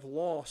people have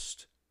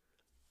lost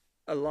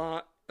a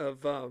lot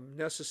of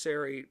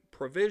necessary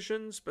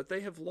provisions, but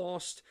they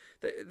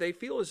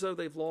feel as though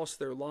they've lost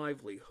their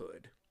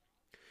livelihood.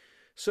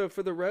 So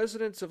for the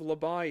residents of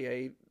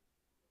L'Abaye,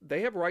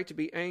 they have a right to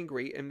be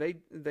angry, and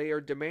they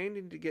are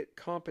demanding to get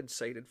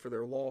compensated for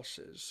their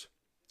losses.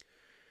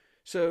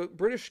 So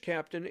British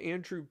Captain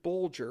Andrew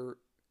Bulger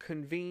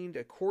convened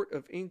a court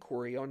of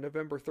inquiry on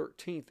November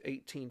 13th,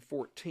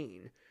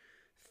 1814.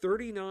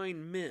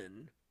 39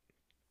 men,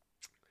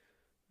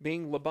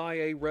 being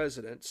L'Abaye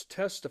residents,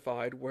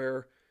 testified,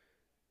 where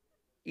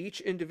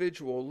each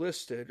individual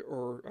listed,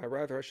 or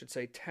rather I should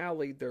say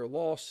tallied, their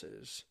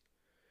losses.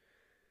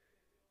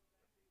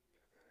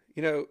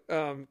 You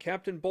know,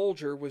 Captain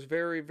Bulger was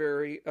very,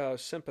 very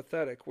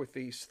sympathetic with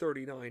these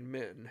 39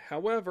 men.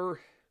 However,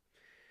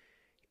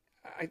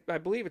 I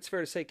believe it's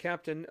fair to say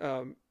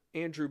Captain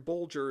Andrew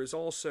Bulger is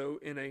also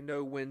in a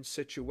no-win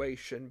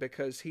situation,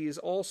 because he is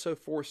also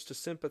forced to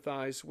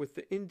sympathize with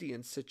the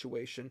Indian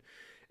situation,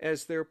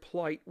 as their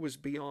plight was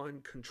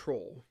beyond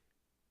control.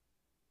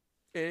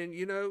 And,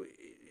 you know,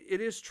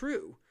 it is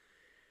true.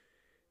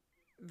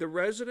 The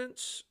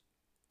residents,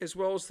 as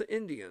well as the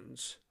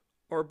Indians,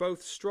 are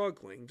both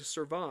struggling to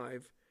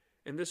survive,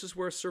 and this is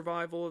where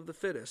survival of the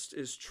fittest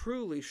is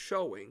truly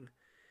showing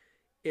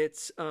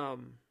its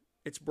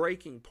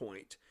breaking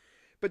point.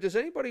 But does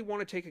anybody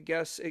want to take a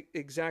guess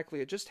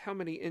exactly at just how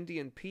many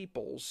Indian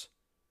peoples,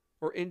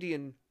 or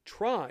Indian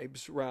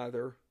tribes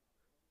rather,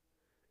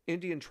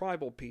 Indian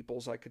tribal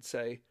peoples, I could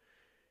say,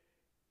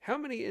 how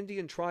many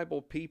Indian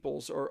tribal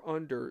peoples are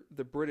under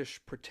the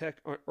British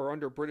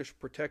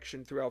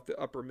protection throughout the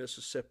upper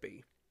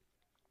Mississippi?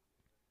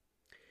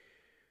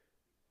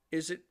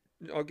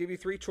 I'll give you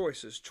three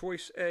choices.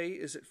 Choice A,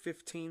 is it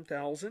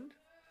 15,000?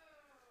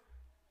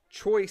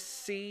 Choice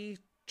C,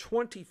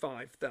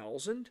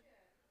 25,000?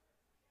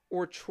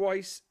 Or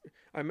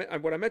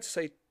what I meant to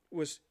say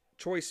was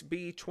choice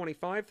B,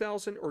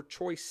 25,000, or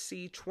choice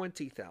C,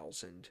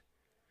 20,000?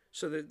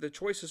 So the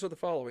choices are the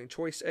following.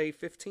 Choice A,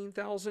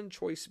 15,000.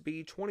 Choice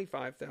B,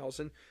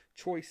 25,000.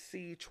 Choice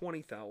C,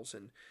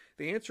 20,000.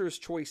 The answer is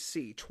choice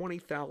C,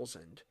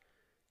 20,000.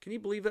 Can you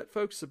believe that,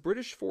 folks? The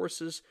British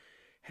forces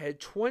had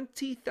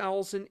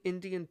 20,000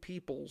 Indian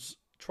peoples,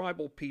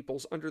 tribal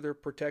peoples, under their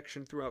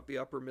protection throughout the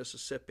upper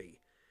Mississippi.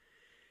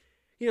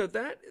 You know,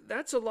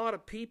 that's a lot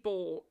of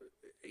people.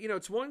 You know,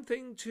 it's one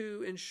thing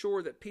to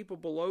ensure that people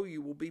below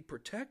you will be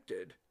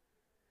protected,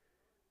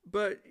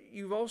 but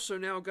you've also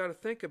now got to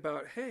think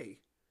about, hey,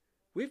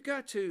 we've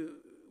got to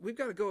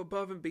go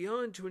above and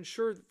beyond to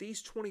ensure that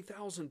these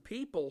 20,000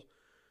 people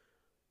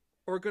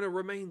are going to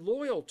remain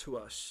loyal to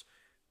us.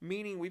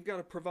 Meaning we've got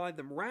to provide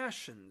them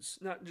rations,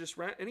 not just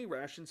any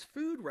rations,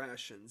 food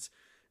rations,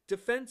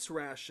 defense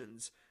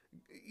rations,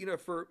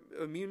 for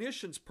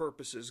munitions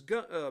purposes,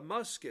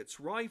 muskets,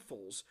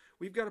 rifles.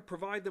 We've got to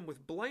provide them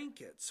with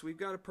blankets. We've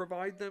got to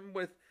provide them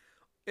with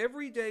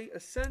everyday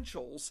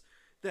essentials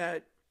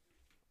that,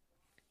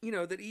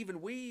 that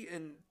even we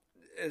and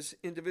as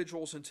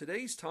individuals in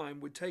today's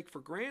time would take for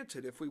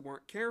granted if we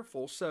weren't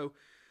careful. So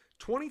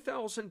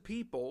 20,000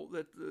 people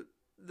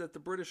that the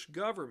British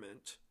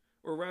government,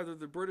 or rather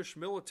the British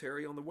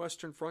military on the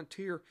western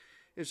frontier,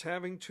 is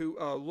having to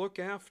look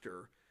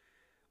after,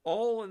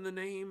 all in the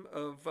name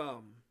of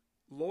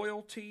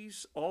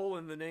loyalties, all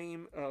in the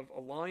name of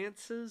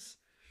alliances.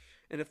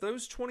 And if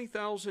those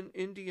 20,000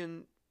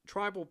 Indian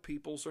tribal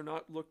peoples are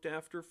not looked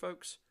after,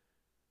 folks,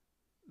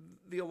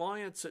 the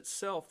alliance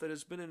itself that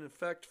has been in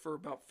effect for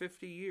about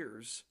 50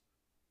 years,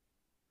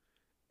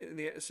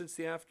 since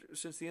the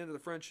end of the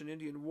French and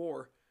Indian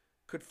War,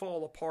 could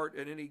fall apart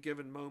at any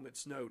given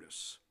moment's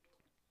notice.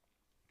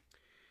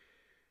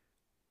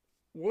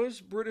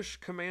 Was British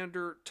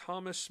Commander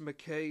Thomas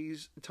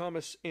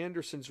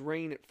Anderson's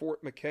reign at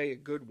Fort McKay a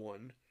good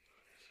one?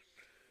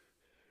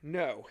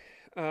 No.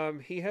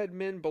 He had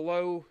men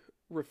below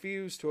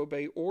refuse to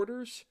obey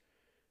orders,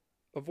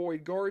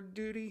 avoid guard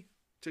duty,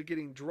 to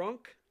getting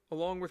drunk,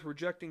 along with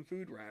rejecting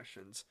food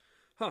rations.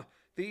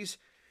 These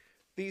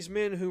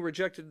men who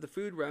rejected the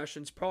food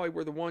rations probably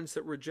were the ones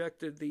that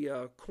rejected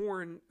the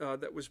corn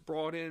that was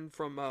brought in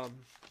from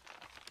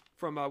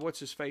what's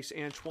his face,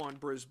 Antoine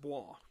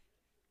Brisbois.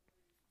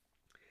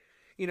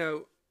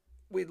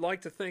 We'd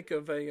like to think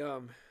of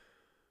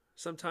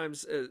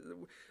sometimes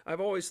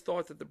I've always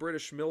thought that the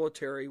British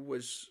military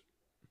was,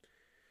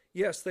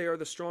 yes, they are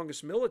the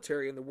strongest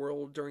military in the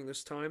world during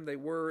this time. They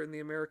were in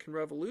the American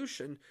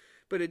Revolution,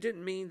 but it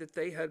didn't mean that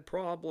they had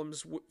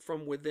problems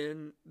from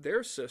within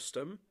their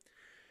system.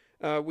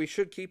 We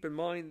should keep in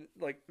mind,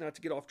 not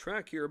to get off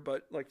track here,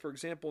 but for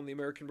example, in the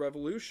American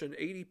Revolution,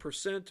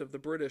 80% of the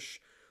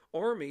British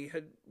Army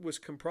was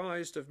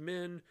comprised of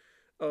men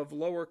of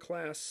lower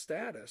class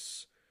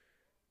status.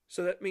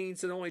 So that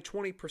means that only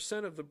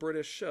 20% of the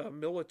British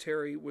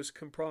military was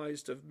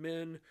comprised of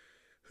men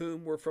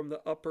whom were from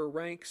the upper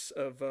ranks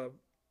of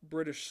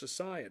British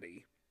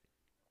society.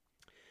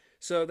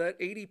 So that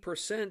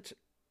 80%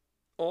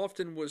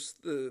 often was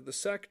the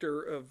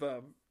sector of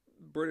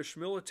British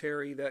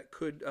military that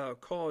could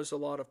cause a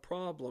lot of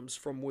problems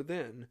from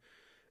within,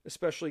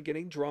 especially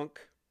getting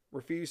drunk,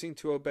 refusing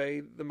to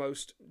obey the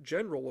most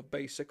general of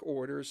basic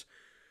orders,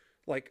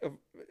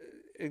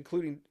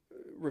 including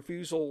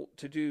refusal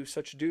to do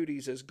such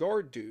duties as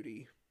guard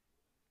duty.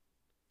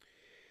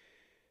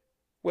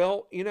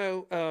 Well,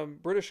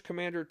 British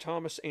Commander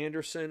Thomas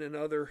Anderson and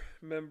other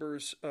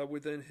members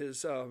within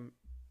his,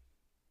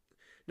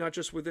 not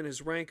just within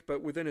his rank,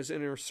 but within his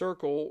inner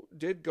circle,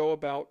 did go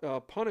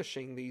about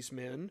punishing these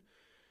men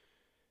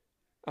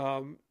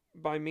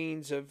by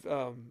means of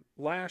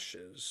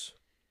lashes.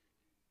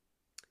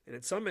 And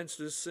in some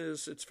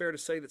instances, it's fair to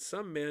say that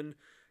some men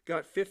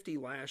got 50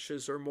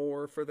 lashes or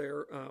more for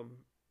their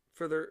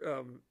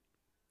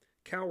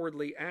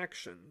cowardly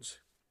actions.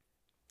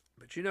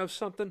 But you know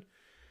something?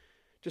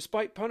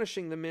 Despite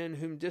punishing the men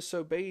whom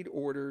disobeyed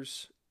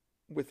orders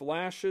with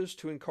lashes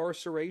to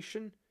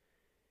incarceration,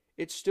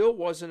 it still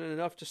wasn't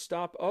enough to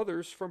stop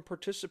others from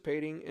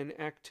participating in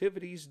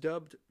activities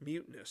dubbed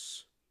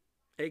mutinous,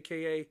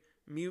 aka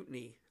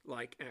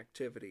mutiny-like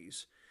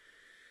activities.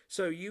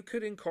 So you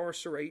could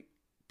incarcerate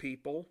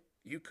people,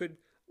 you could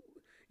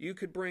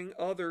bring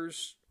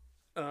others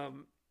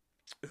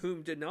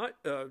whom did not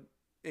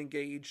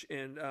engage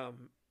in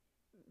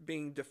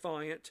being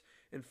defiant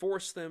and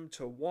force them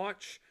to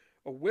watch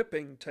a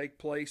whipping take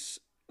place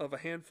of a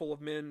handful of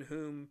men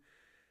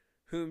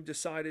whom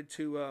decided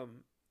to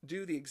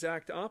do the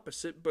exact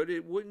opposite, but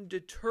it wouldn't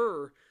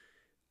deter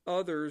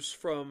others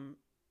from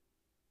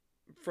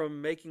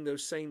making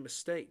those same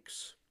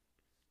mistakes.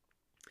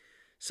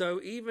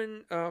 So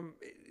even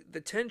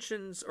the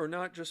tensions are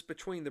not just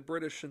between the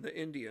British and the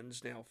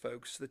Indians now,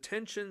 folks. The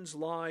tensions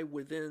lie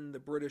within the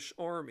British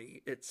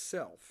Army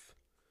itself.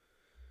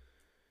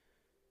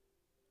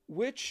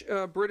 Which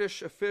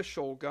British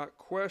official got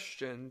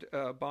questioned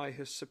by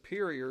his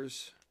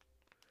superiors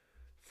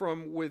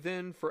from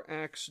within for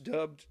acts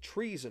dubbed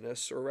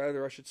treasonous, or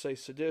rather I should say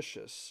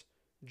seditious?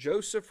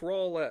 Joseph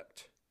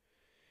Rolette.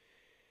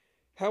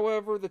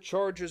 However, the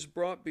charges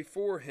brought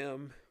before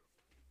him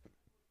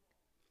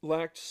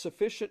lacked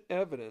sufficient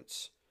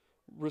evidence,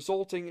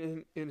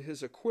 resulting in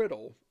his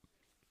acquittal.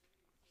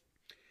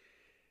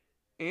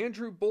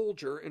 Andrew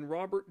Bolger and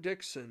Robert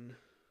Dixon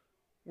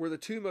were the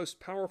two most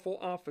powerful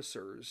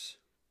officers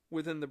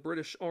within the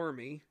British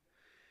Army,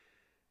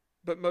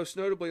 but most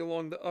notably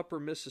along the upper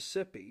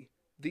Mississippi.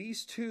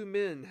 These two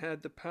men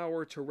had the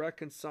power to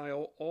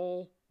reconcile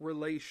all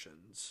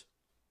relations.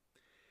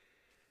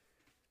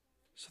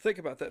 So think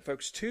about that,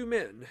 folks. Two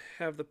men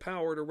have the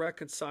power to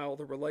reconcile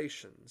the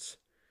relations.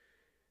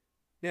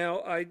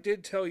 Now, I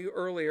did tell you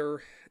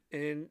earlier,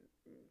 and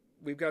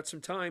we've got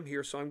some time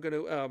here, so I'm going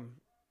to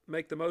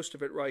make the most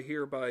of it right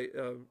here by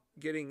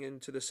getting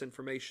into this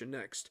information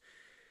next.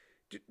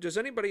 Does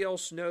anybody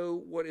else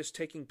know what is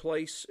taking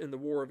place in the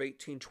War of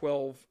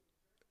 1812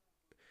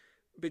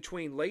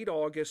 between late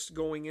August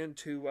going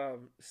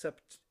into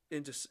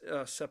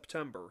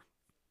September?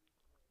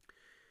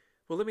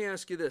 Well, let me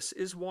ask you this.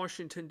 Is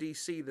Washington,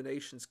 D.C., the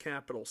nation's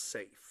capital,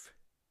 safe?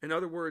 In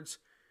other words,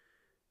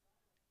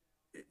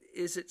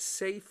 is it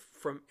safe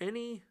from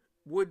any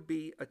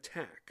would-be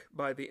attack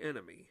by the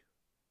enemy?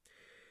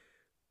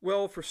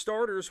 Well, for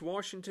starters,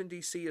 Washington,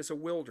 D.C. is a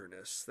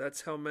wilderness.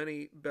 That's how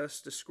many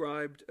best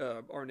described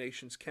our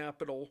nation's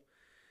capital,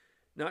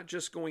 not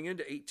just going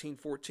into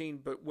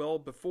 1814, but well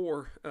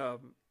before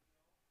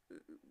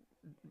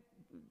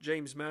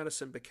James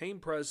Madison became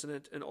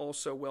president, and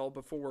also well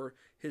before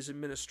his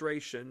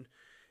administration,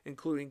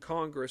 including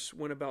Congress,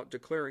 went about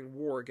declaring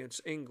war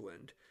against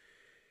England.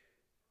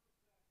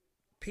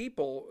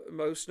 People,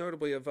 most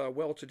notably of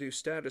well-to-do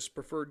status,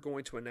 preferred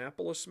going to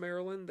Annapolis,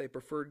 Maryland. They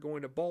preferred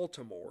going to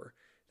Baltimore.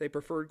 They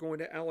preferred going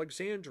to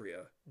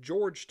Alexandria,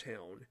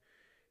 Georgetown.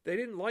 They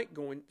didn't like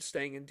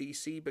staying in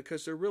D.C.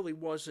 because there really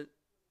wasn't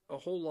a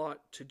whole lot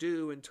to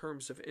do in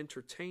terms of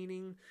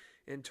entertaining,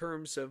 in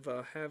terms of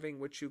having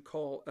what you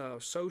call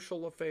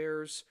social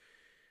affairs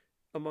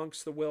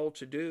amongst the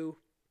well-to-do.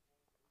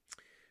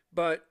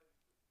 But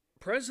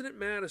President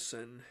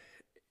Madison,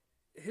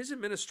 his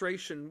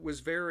administration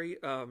was very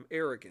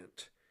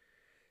arrogant.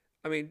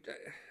 I mean,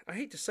 I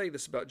hate to say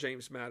this about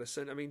James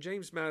Madison. I mean,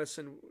 James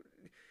Madison,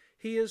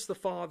 he is the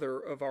father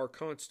of our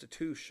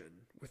Constitution.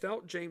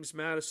 Without James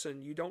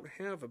Madison, you don't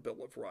have a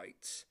Bill of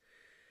Rights.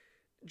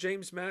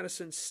 James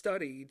Madison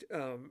studied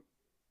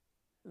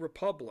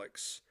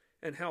republics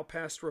and how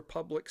past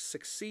republics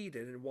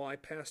succeeded and why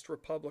past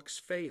republics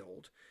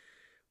failed.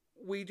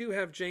 We do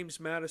have James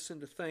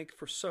Madison to thank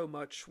for so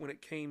much when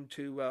it came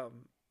to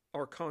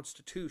our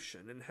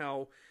Constitution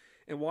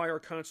and why our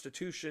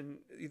Constitution,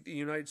 the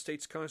United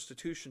States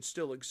Constitution,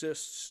 still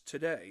exists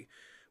today.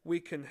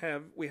 We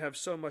have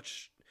so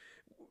much.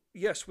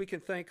 Yes, we can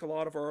thank a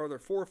lot of our other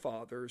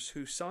forefathers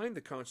who signed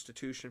the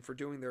Constitution for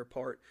doing their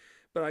part,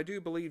 but I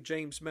do believe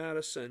James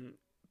Madison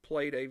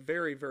played a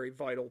very, very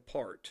vital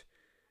part,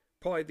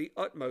 probably the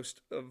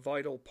utmost of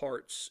vital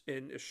parts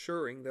in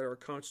assuring that our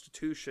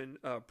Constitution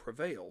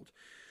prevailed.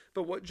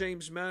 But what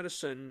James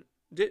Madison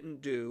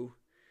didn't do,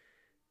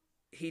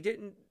 he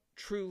didn't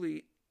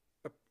truly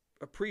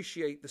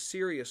appreciate the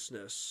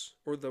seriousness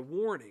or the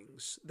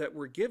warnings that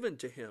were given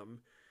to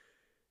him,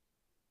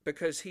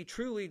 because he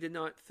truly did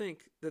not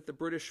think that the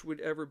British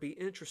would ever be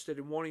interested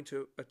in wanting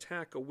to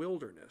attack a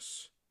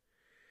wilderness.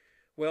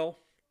 Well,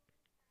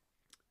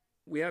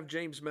 we have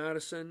James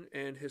Madison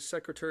and his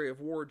Secretary of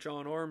War,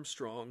 John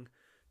Armstrong,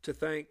 to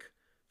thank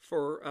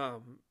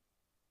for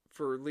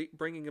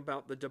bringing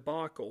about the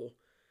debacle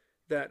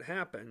that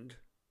happened,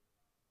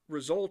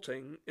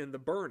 resulting in the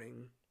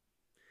burning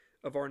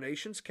of our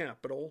nation's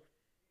capital,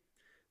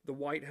 the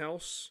White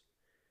House,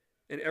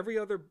 and every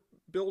other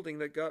building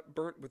that got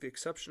burnt with the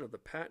exception of the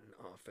Patent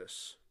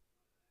Office.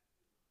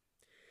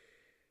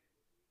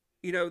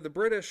 You know, the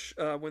British,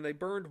 when they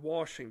burned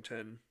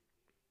Washington,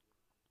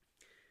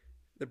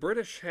 the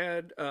British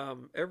had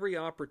every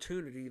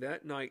opportunity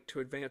that night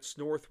to advance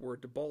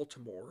northward to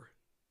Baltimore,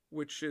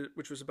 which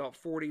was about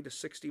 40 to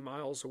 60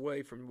 miles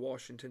away from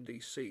Washington,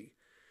 D.C.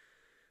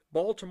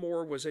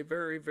 Baltimore was a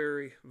very,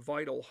 very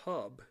vital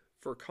hub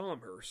for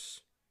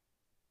commerce.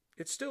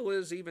 It still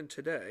is even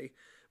today,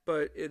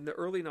 but in the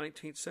early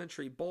 19th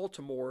century,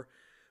 Baltimore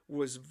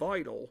was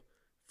vital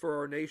for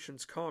our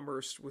nation's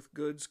commerce with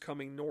goods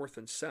coming north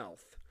and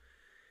south.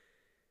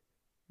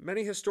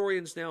 Many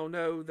historians now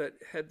know that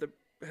had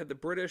the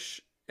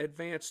British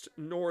advanced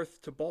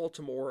north to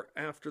Baltimore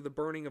after the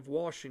burning of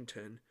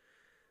Washington,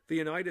 the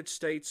United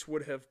States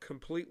would have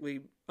completely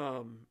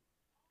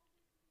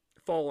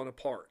fallen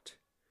apart.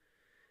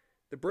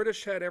 The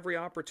British had every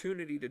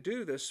opportunity to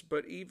do this,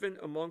 but even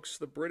amongst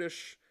the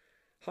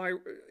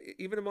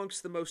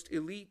most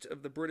elite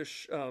of the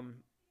British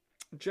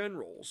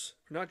generals,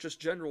 not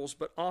just generals,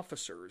 but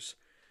officers,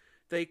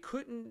 they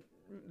couldn't.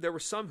 There were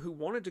some who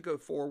wanted to go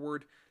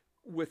forward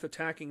with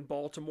attacking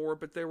Baltimore,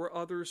 but there were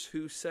others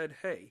who said,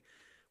 hey,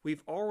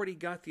 we've already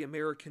got the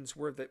Americans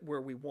where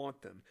we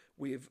want them.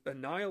 We've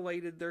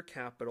annihilated their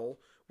capital.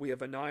 We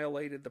have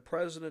annihilated the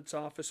president's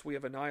office. We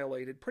have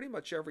annihilated pretty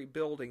much every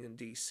building in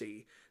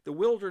D.C. The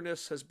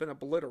wilderness has been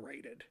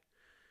obliterated.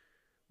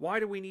 Why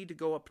do we need to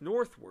go up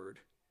northward?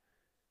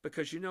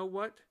 Because you know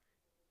what?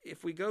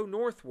 If we go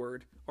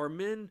northward, our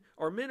men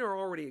are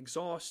already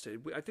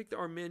exhausted. I think that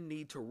our men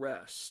need to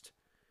rest.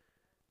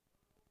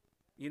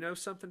 You know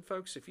something,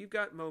 folks? If you've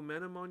got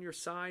momentum on your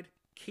side,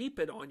 keep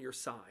it on your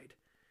side.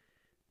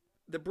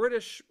 The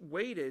British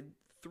waited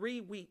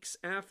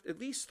at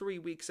least 3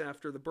 weeks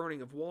after the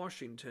burning of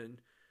Washington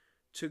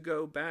to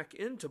go back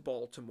into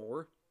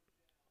Baltimore,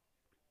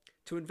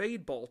 to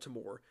invade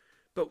Baltimore.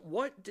 But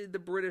what did the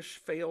British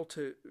fail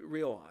to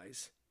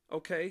realize?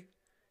 Okay,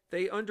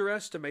 they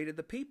underestimated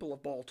the people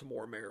of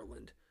Baltimore,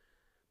 Maryland.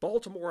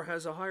 Baltimore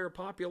has a higher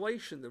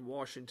population than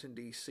Washington,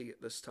 D.C.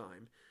 at this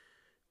time.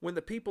 When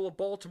the people of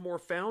Baltimore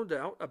found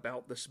out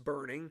about this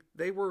burning,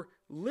 they were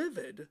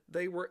livid.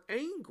 They were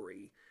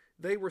angry.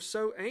 They were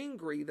so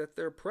angry that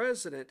their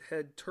president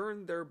had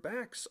turned their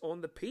backs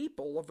on the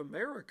people of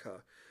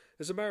America.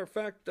 As a matter of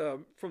fact,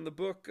 from the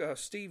book,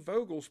 Steve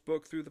Vogel's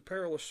book, Through the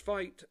Perilous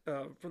Fight,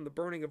 from the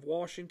burning of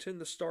Washington,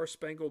 the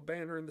Star-Spangled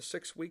Banner, and the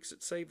 6 weeks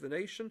that saved the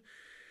nation,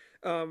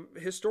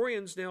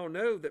 historians now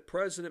know that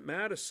President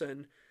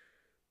Madison,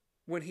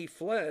 when he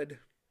fled,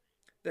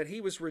 that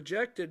he was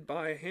rejected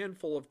by a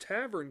handful of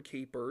tavern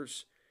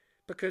keepers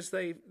because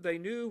they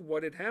knew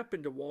what had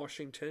happened to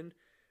Washington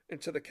and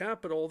to the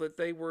Capitol, that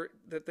they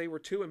were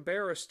too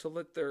embarrassed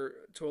to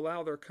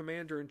allow their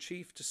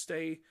commander-in-chief to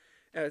stay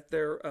at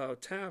their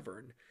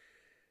tavern.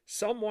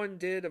 Someone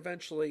did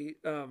eventually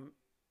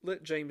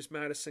let James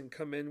Madison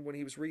come in when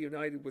he was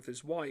reunited with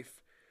his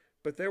wife,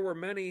 but there were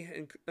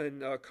many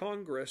in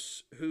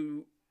Congress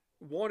who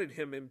wanted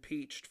him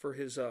impeached for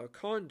his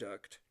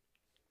conduct.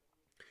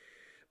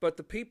 But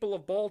the people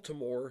of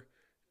Baltimore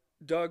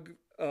dug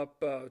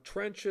up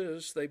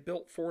trenches, they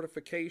built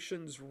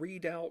fortifications,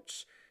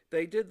 redoubts.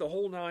 They did the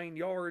whole 9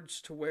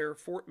 yards to where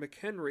Fort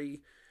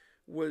McHenry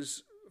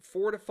was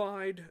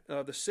fortified.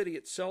 The city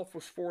itself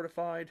was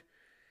fortified.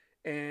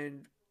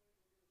 And,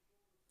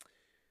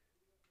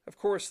 of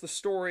course, the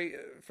story,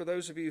 for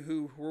those of you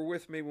who were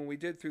with me when we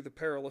did Through the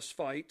Perilous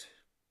Fight,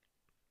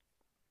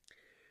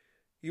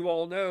 you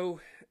all know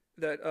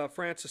that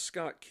Francis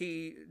Scott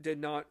Key did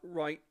not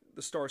write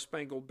the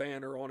Star-Spangled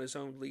Banner on his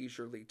own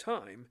leisurely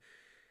time.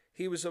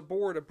 He was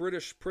aboard a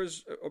British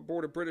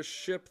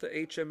ship, the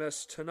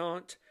HMS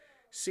Tennant,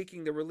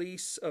 seeking the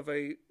release of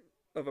a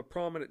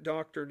prominent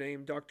doctor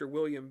named Dr.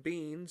 William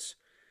Beans,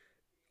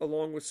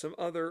 along with some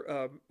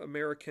other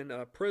American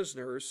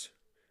prisoners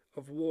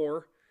of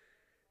war.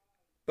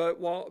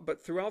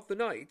 But throughout the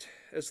night,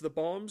 as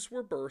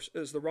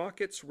the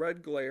rockets'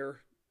 red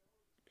glare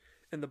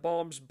and the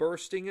bombs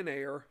bursting in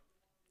air,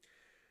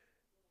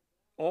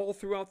 all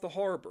throughout the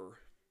harbor,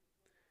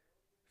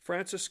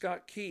 Francis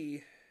Scott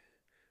Key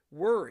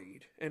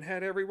worried, and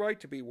had every right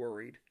to be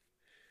worried,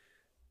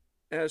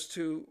 as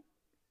to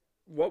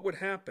what would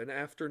happen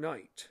after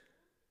night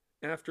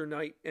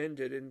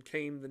ended and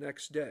came the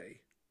next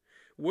day.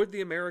 Would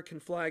the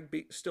American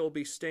flag still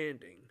be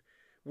standing?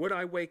 Would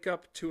I wake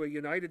up to a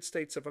United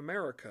States of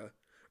America,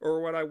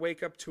 or would I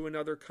wake up to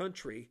another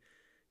country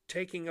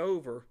taking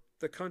over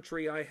the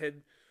country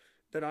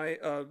that I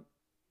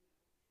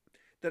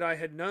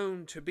had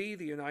known to be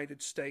the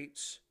United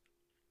States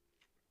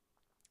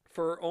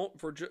for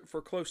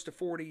close to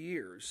 40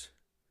 years?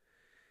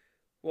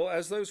 Well,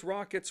 as those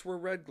rockets were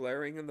red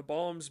glaring and the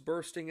bombs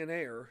bursting in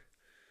air,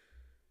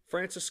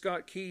 Francis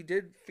Scott Key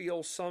did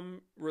feel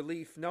some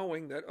relief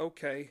knowing that,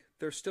 okay,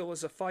 there still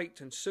is a fight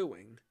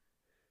ensuing.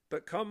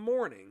 But come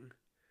morning,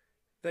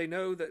 they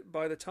know that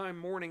by the time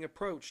morning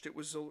approached, it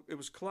was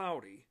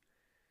cloudy.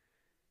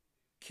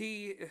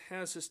 Key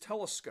has his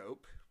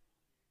telescope,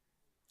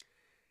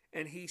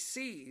 and he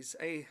sees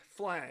a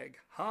flag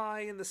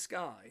high in the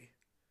sky,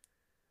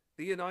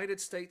 the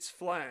United States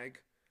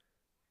flag,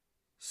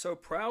 so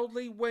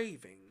proudly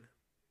waving.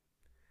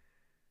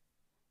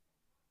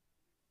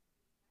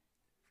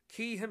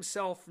 Key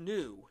himself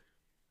knew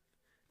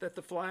that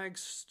the flag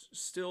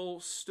still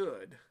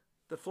stood.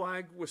 The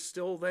flag was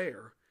still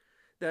there.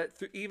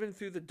 That even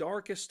through the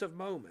darkest of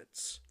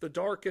moments, the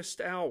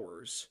darkest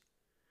hours,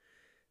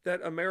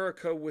 that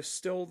America was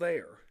still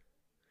there.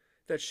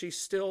 That she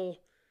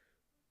still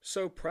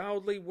so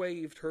proudly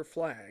waved her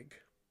flag.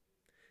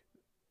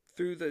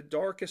 Through the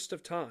darkest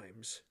of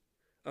times,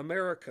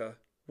 America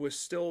was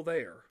still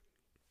there.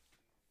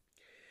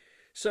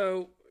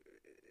 So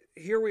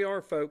here we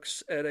are,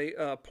 folks, at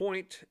a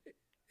point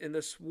in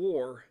this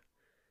war,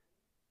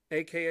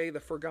 aka the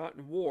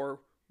Forgotten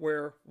War,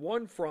 where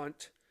one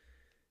front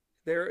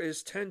there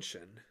is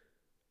tension.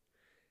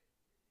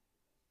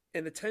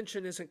 And the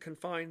tension isn't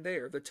confined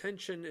there. The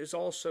tension is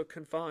also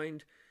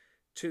confined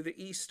to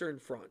the Eastern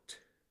Front.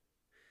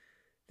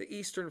 The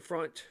Eastern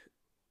Front,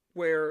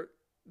 where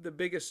the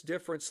biggest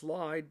difference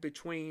lied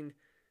between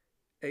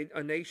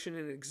a nation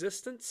in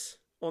existence,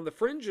 on the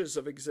fringes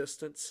of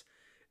existence,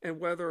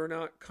 and whether or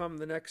not come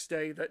the next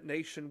day that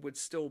nation would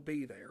still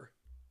be there.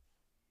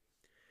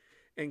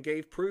 And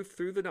gave proof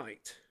through the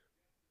night,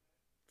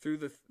 through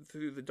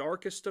the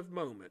darkest of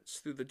moments,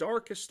 through the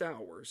darkest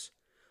hours,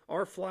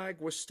 our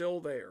flag was still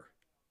there.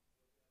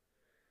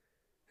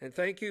 And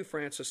thank you,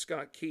 Francis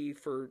Scott Key,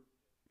 for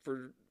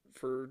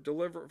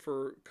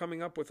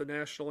coming up with a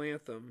national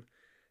anthem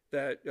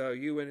that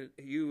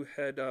you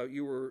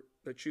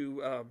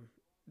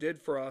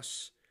did for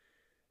us,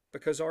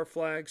 because our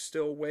flag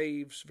still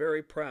waves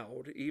very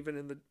proud, even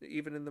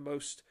in the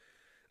most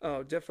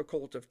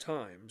difficult of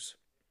times.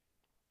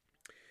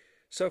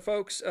 So,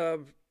 folks,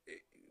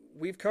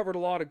 we've covered a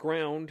lot of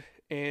ground,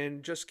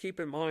 and just keep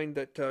in mind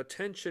that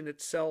tension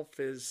itself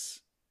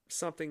is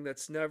something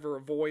that's never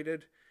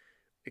avoided.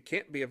 It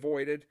can't be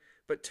avoided,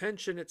 but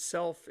tension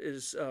itself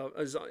is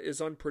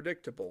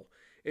unpredictable.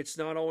 It's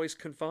not always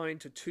confined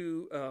to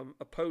two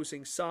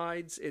opposing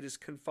sides. It is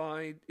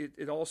confined.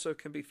 It also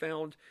can be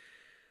found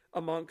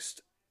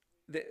amongst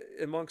the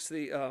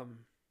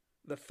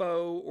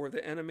foe or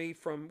the enemy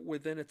from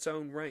within its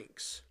own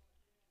ranks.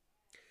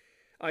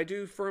 I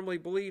do firmly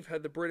believe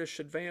had the British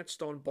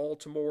advanced northward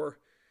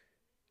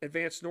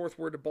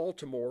to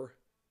Baltimore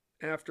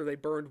after they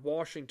burned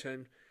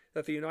Washington,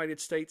 that the United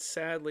States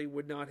sadly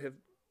would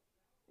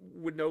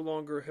no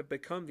longer have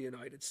become the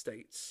United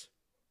States.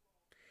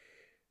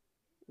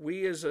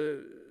 We as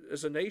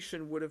a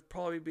nation would have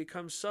probably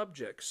become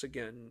subjects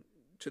again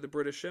to the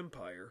British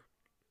Empire.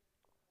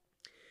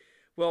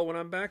 Well, when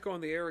I'm back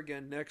on the air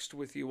again next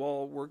with you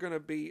all, we're going to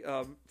be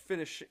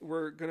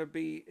We're going to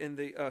be in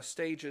the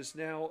stages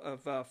now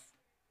of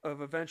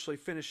eventually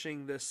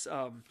finishing this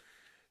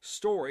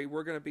story.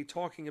 We're going to be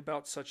talking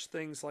about such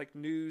things like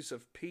news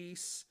of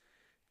peace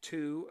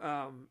to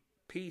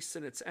peace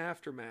and its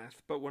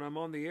aftermath. But when I'm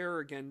on the air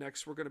again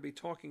next, we're going to be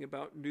talking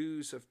about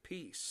news of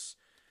peace.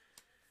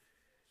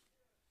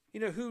 You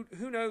know,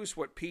 who knows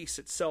what peace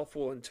itself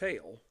will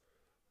entail?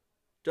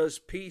 Does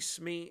peace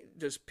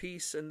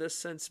in this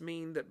sense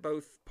mean that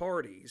both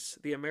parties,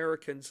 the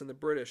Americans and the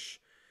British,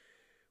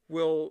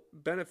 will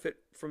benefit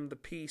from the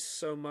peace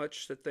so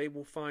much that they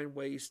will find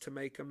ways to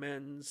make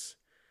amends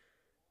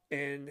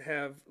and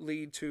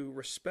lead to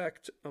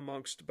respect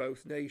amongst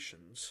both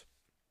nations?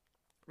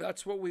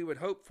 That's what we would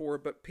hope for,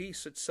 but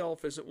peace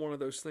itself isn't one of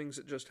those things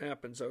that just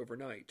happens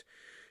overnight.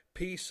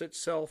 Peace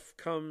itself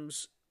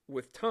comes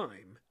with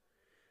time.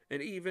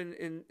 And even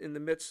in the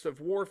midst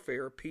of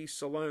warfare,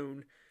 peace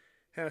alone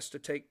has to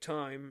take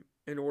time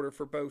in order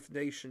for both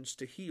nations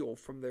to heal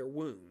from their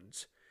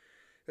wounds.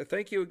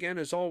 Thank you again,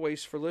 as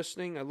always, for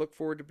listening. I look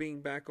forward to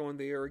being back on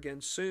the air again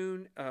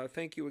soon.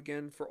 Thank you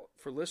again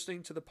for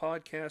listening to the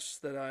podcasts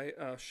that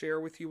I share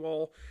with you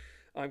all.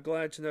 I'm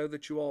glad to know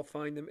that you all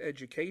find them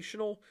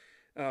educational.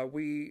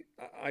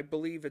 I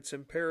believe it's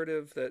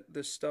imperative that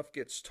this stuff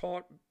gets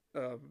taught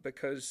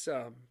because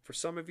for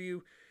some of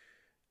you,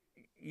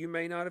 you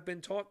may not have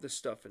been taught this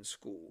stuff in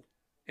school.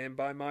 And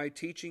by my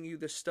teaching you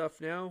this stuff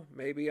now,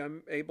 maybe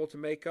I'm able to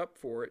make up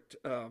for it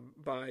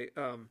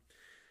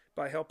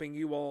by helping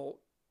you all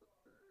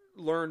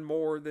learn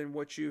more than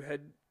what you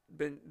had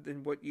been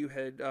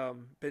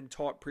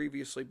taught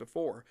previously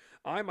before.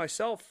 I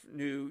myself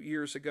knew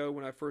years ago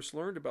when I first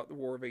learned about the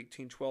War of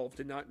 1812,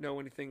 did not know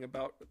anything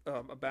about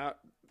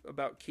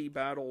key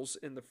battles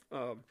in the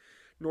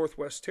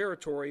Northwest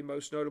Territory,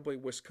 most notably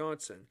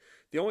Wisconsin.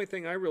 The only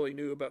thing I really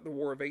knew about the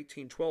War of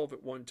 1812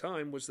 at one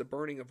time was the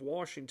burning of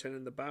Washington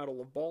and the Battle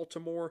of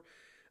Baltimore,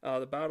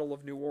 the Battle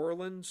of New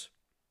Orleans.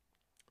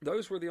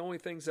 Those were the only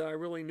things that I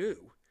really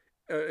knew,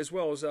 as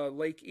well as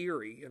Lake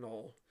Erie and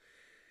all.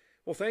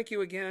 Well, thank you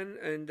again,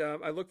 and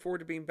I look forward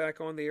to being back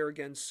on the air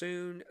again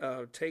soon.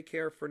 Take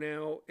care for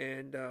now,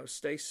 and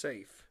stay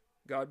safe.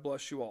 God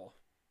bless you all.